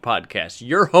R&D Podcast,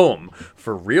 your home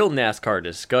for real NASCAR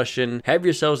discussion. Have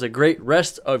yourselves a great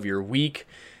rest of your week.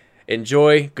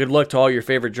 Enjoy. Good luck to all your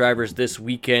favorite drivers this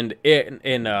weekend in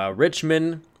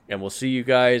Richmond, and we'll see you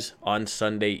guys on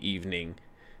Sunday evening.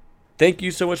 Thank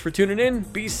you so much for tuning in.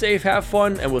 Be safe, have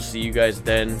fun, and we'll see you guys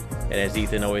then. And as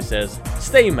Ethan always says,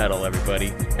 stay metal,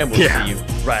 everybody, and we'll see you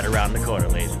right around the corner,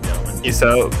 ladies and gentlemen. Peace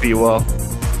out. Be well.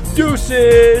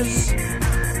 Deuces!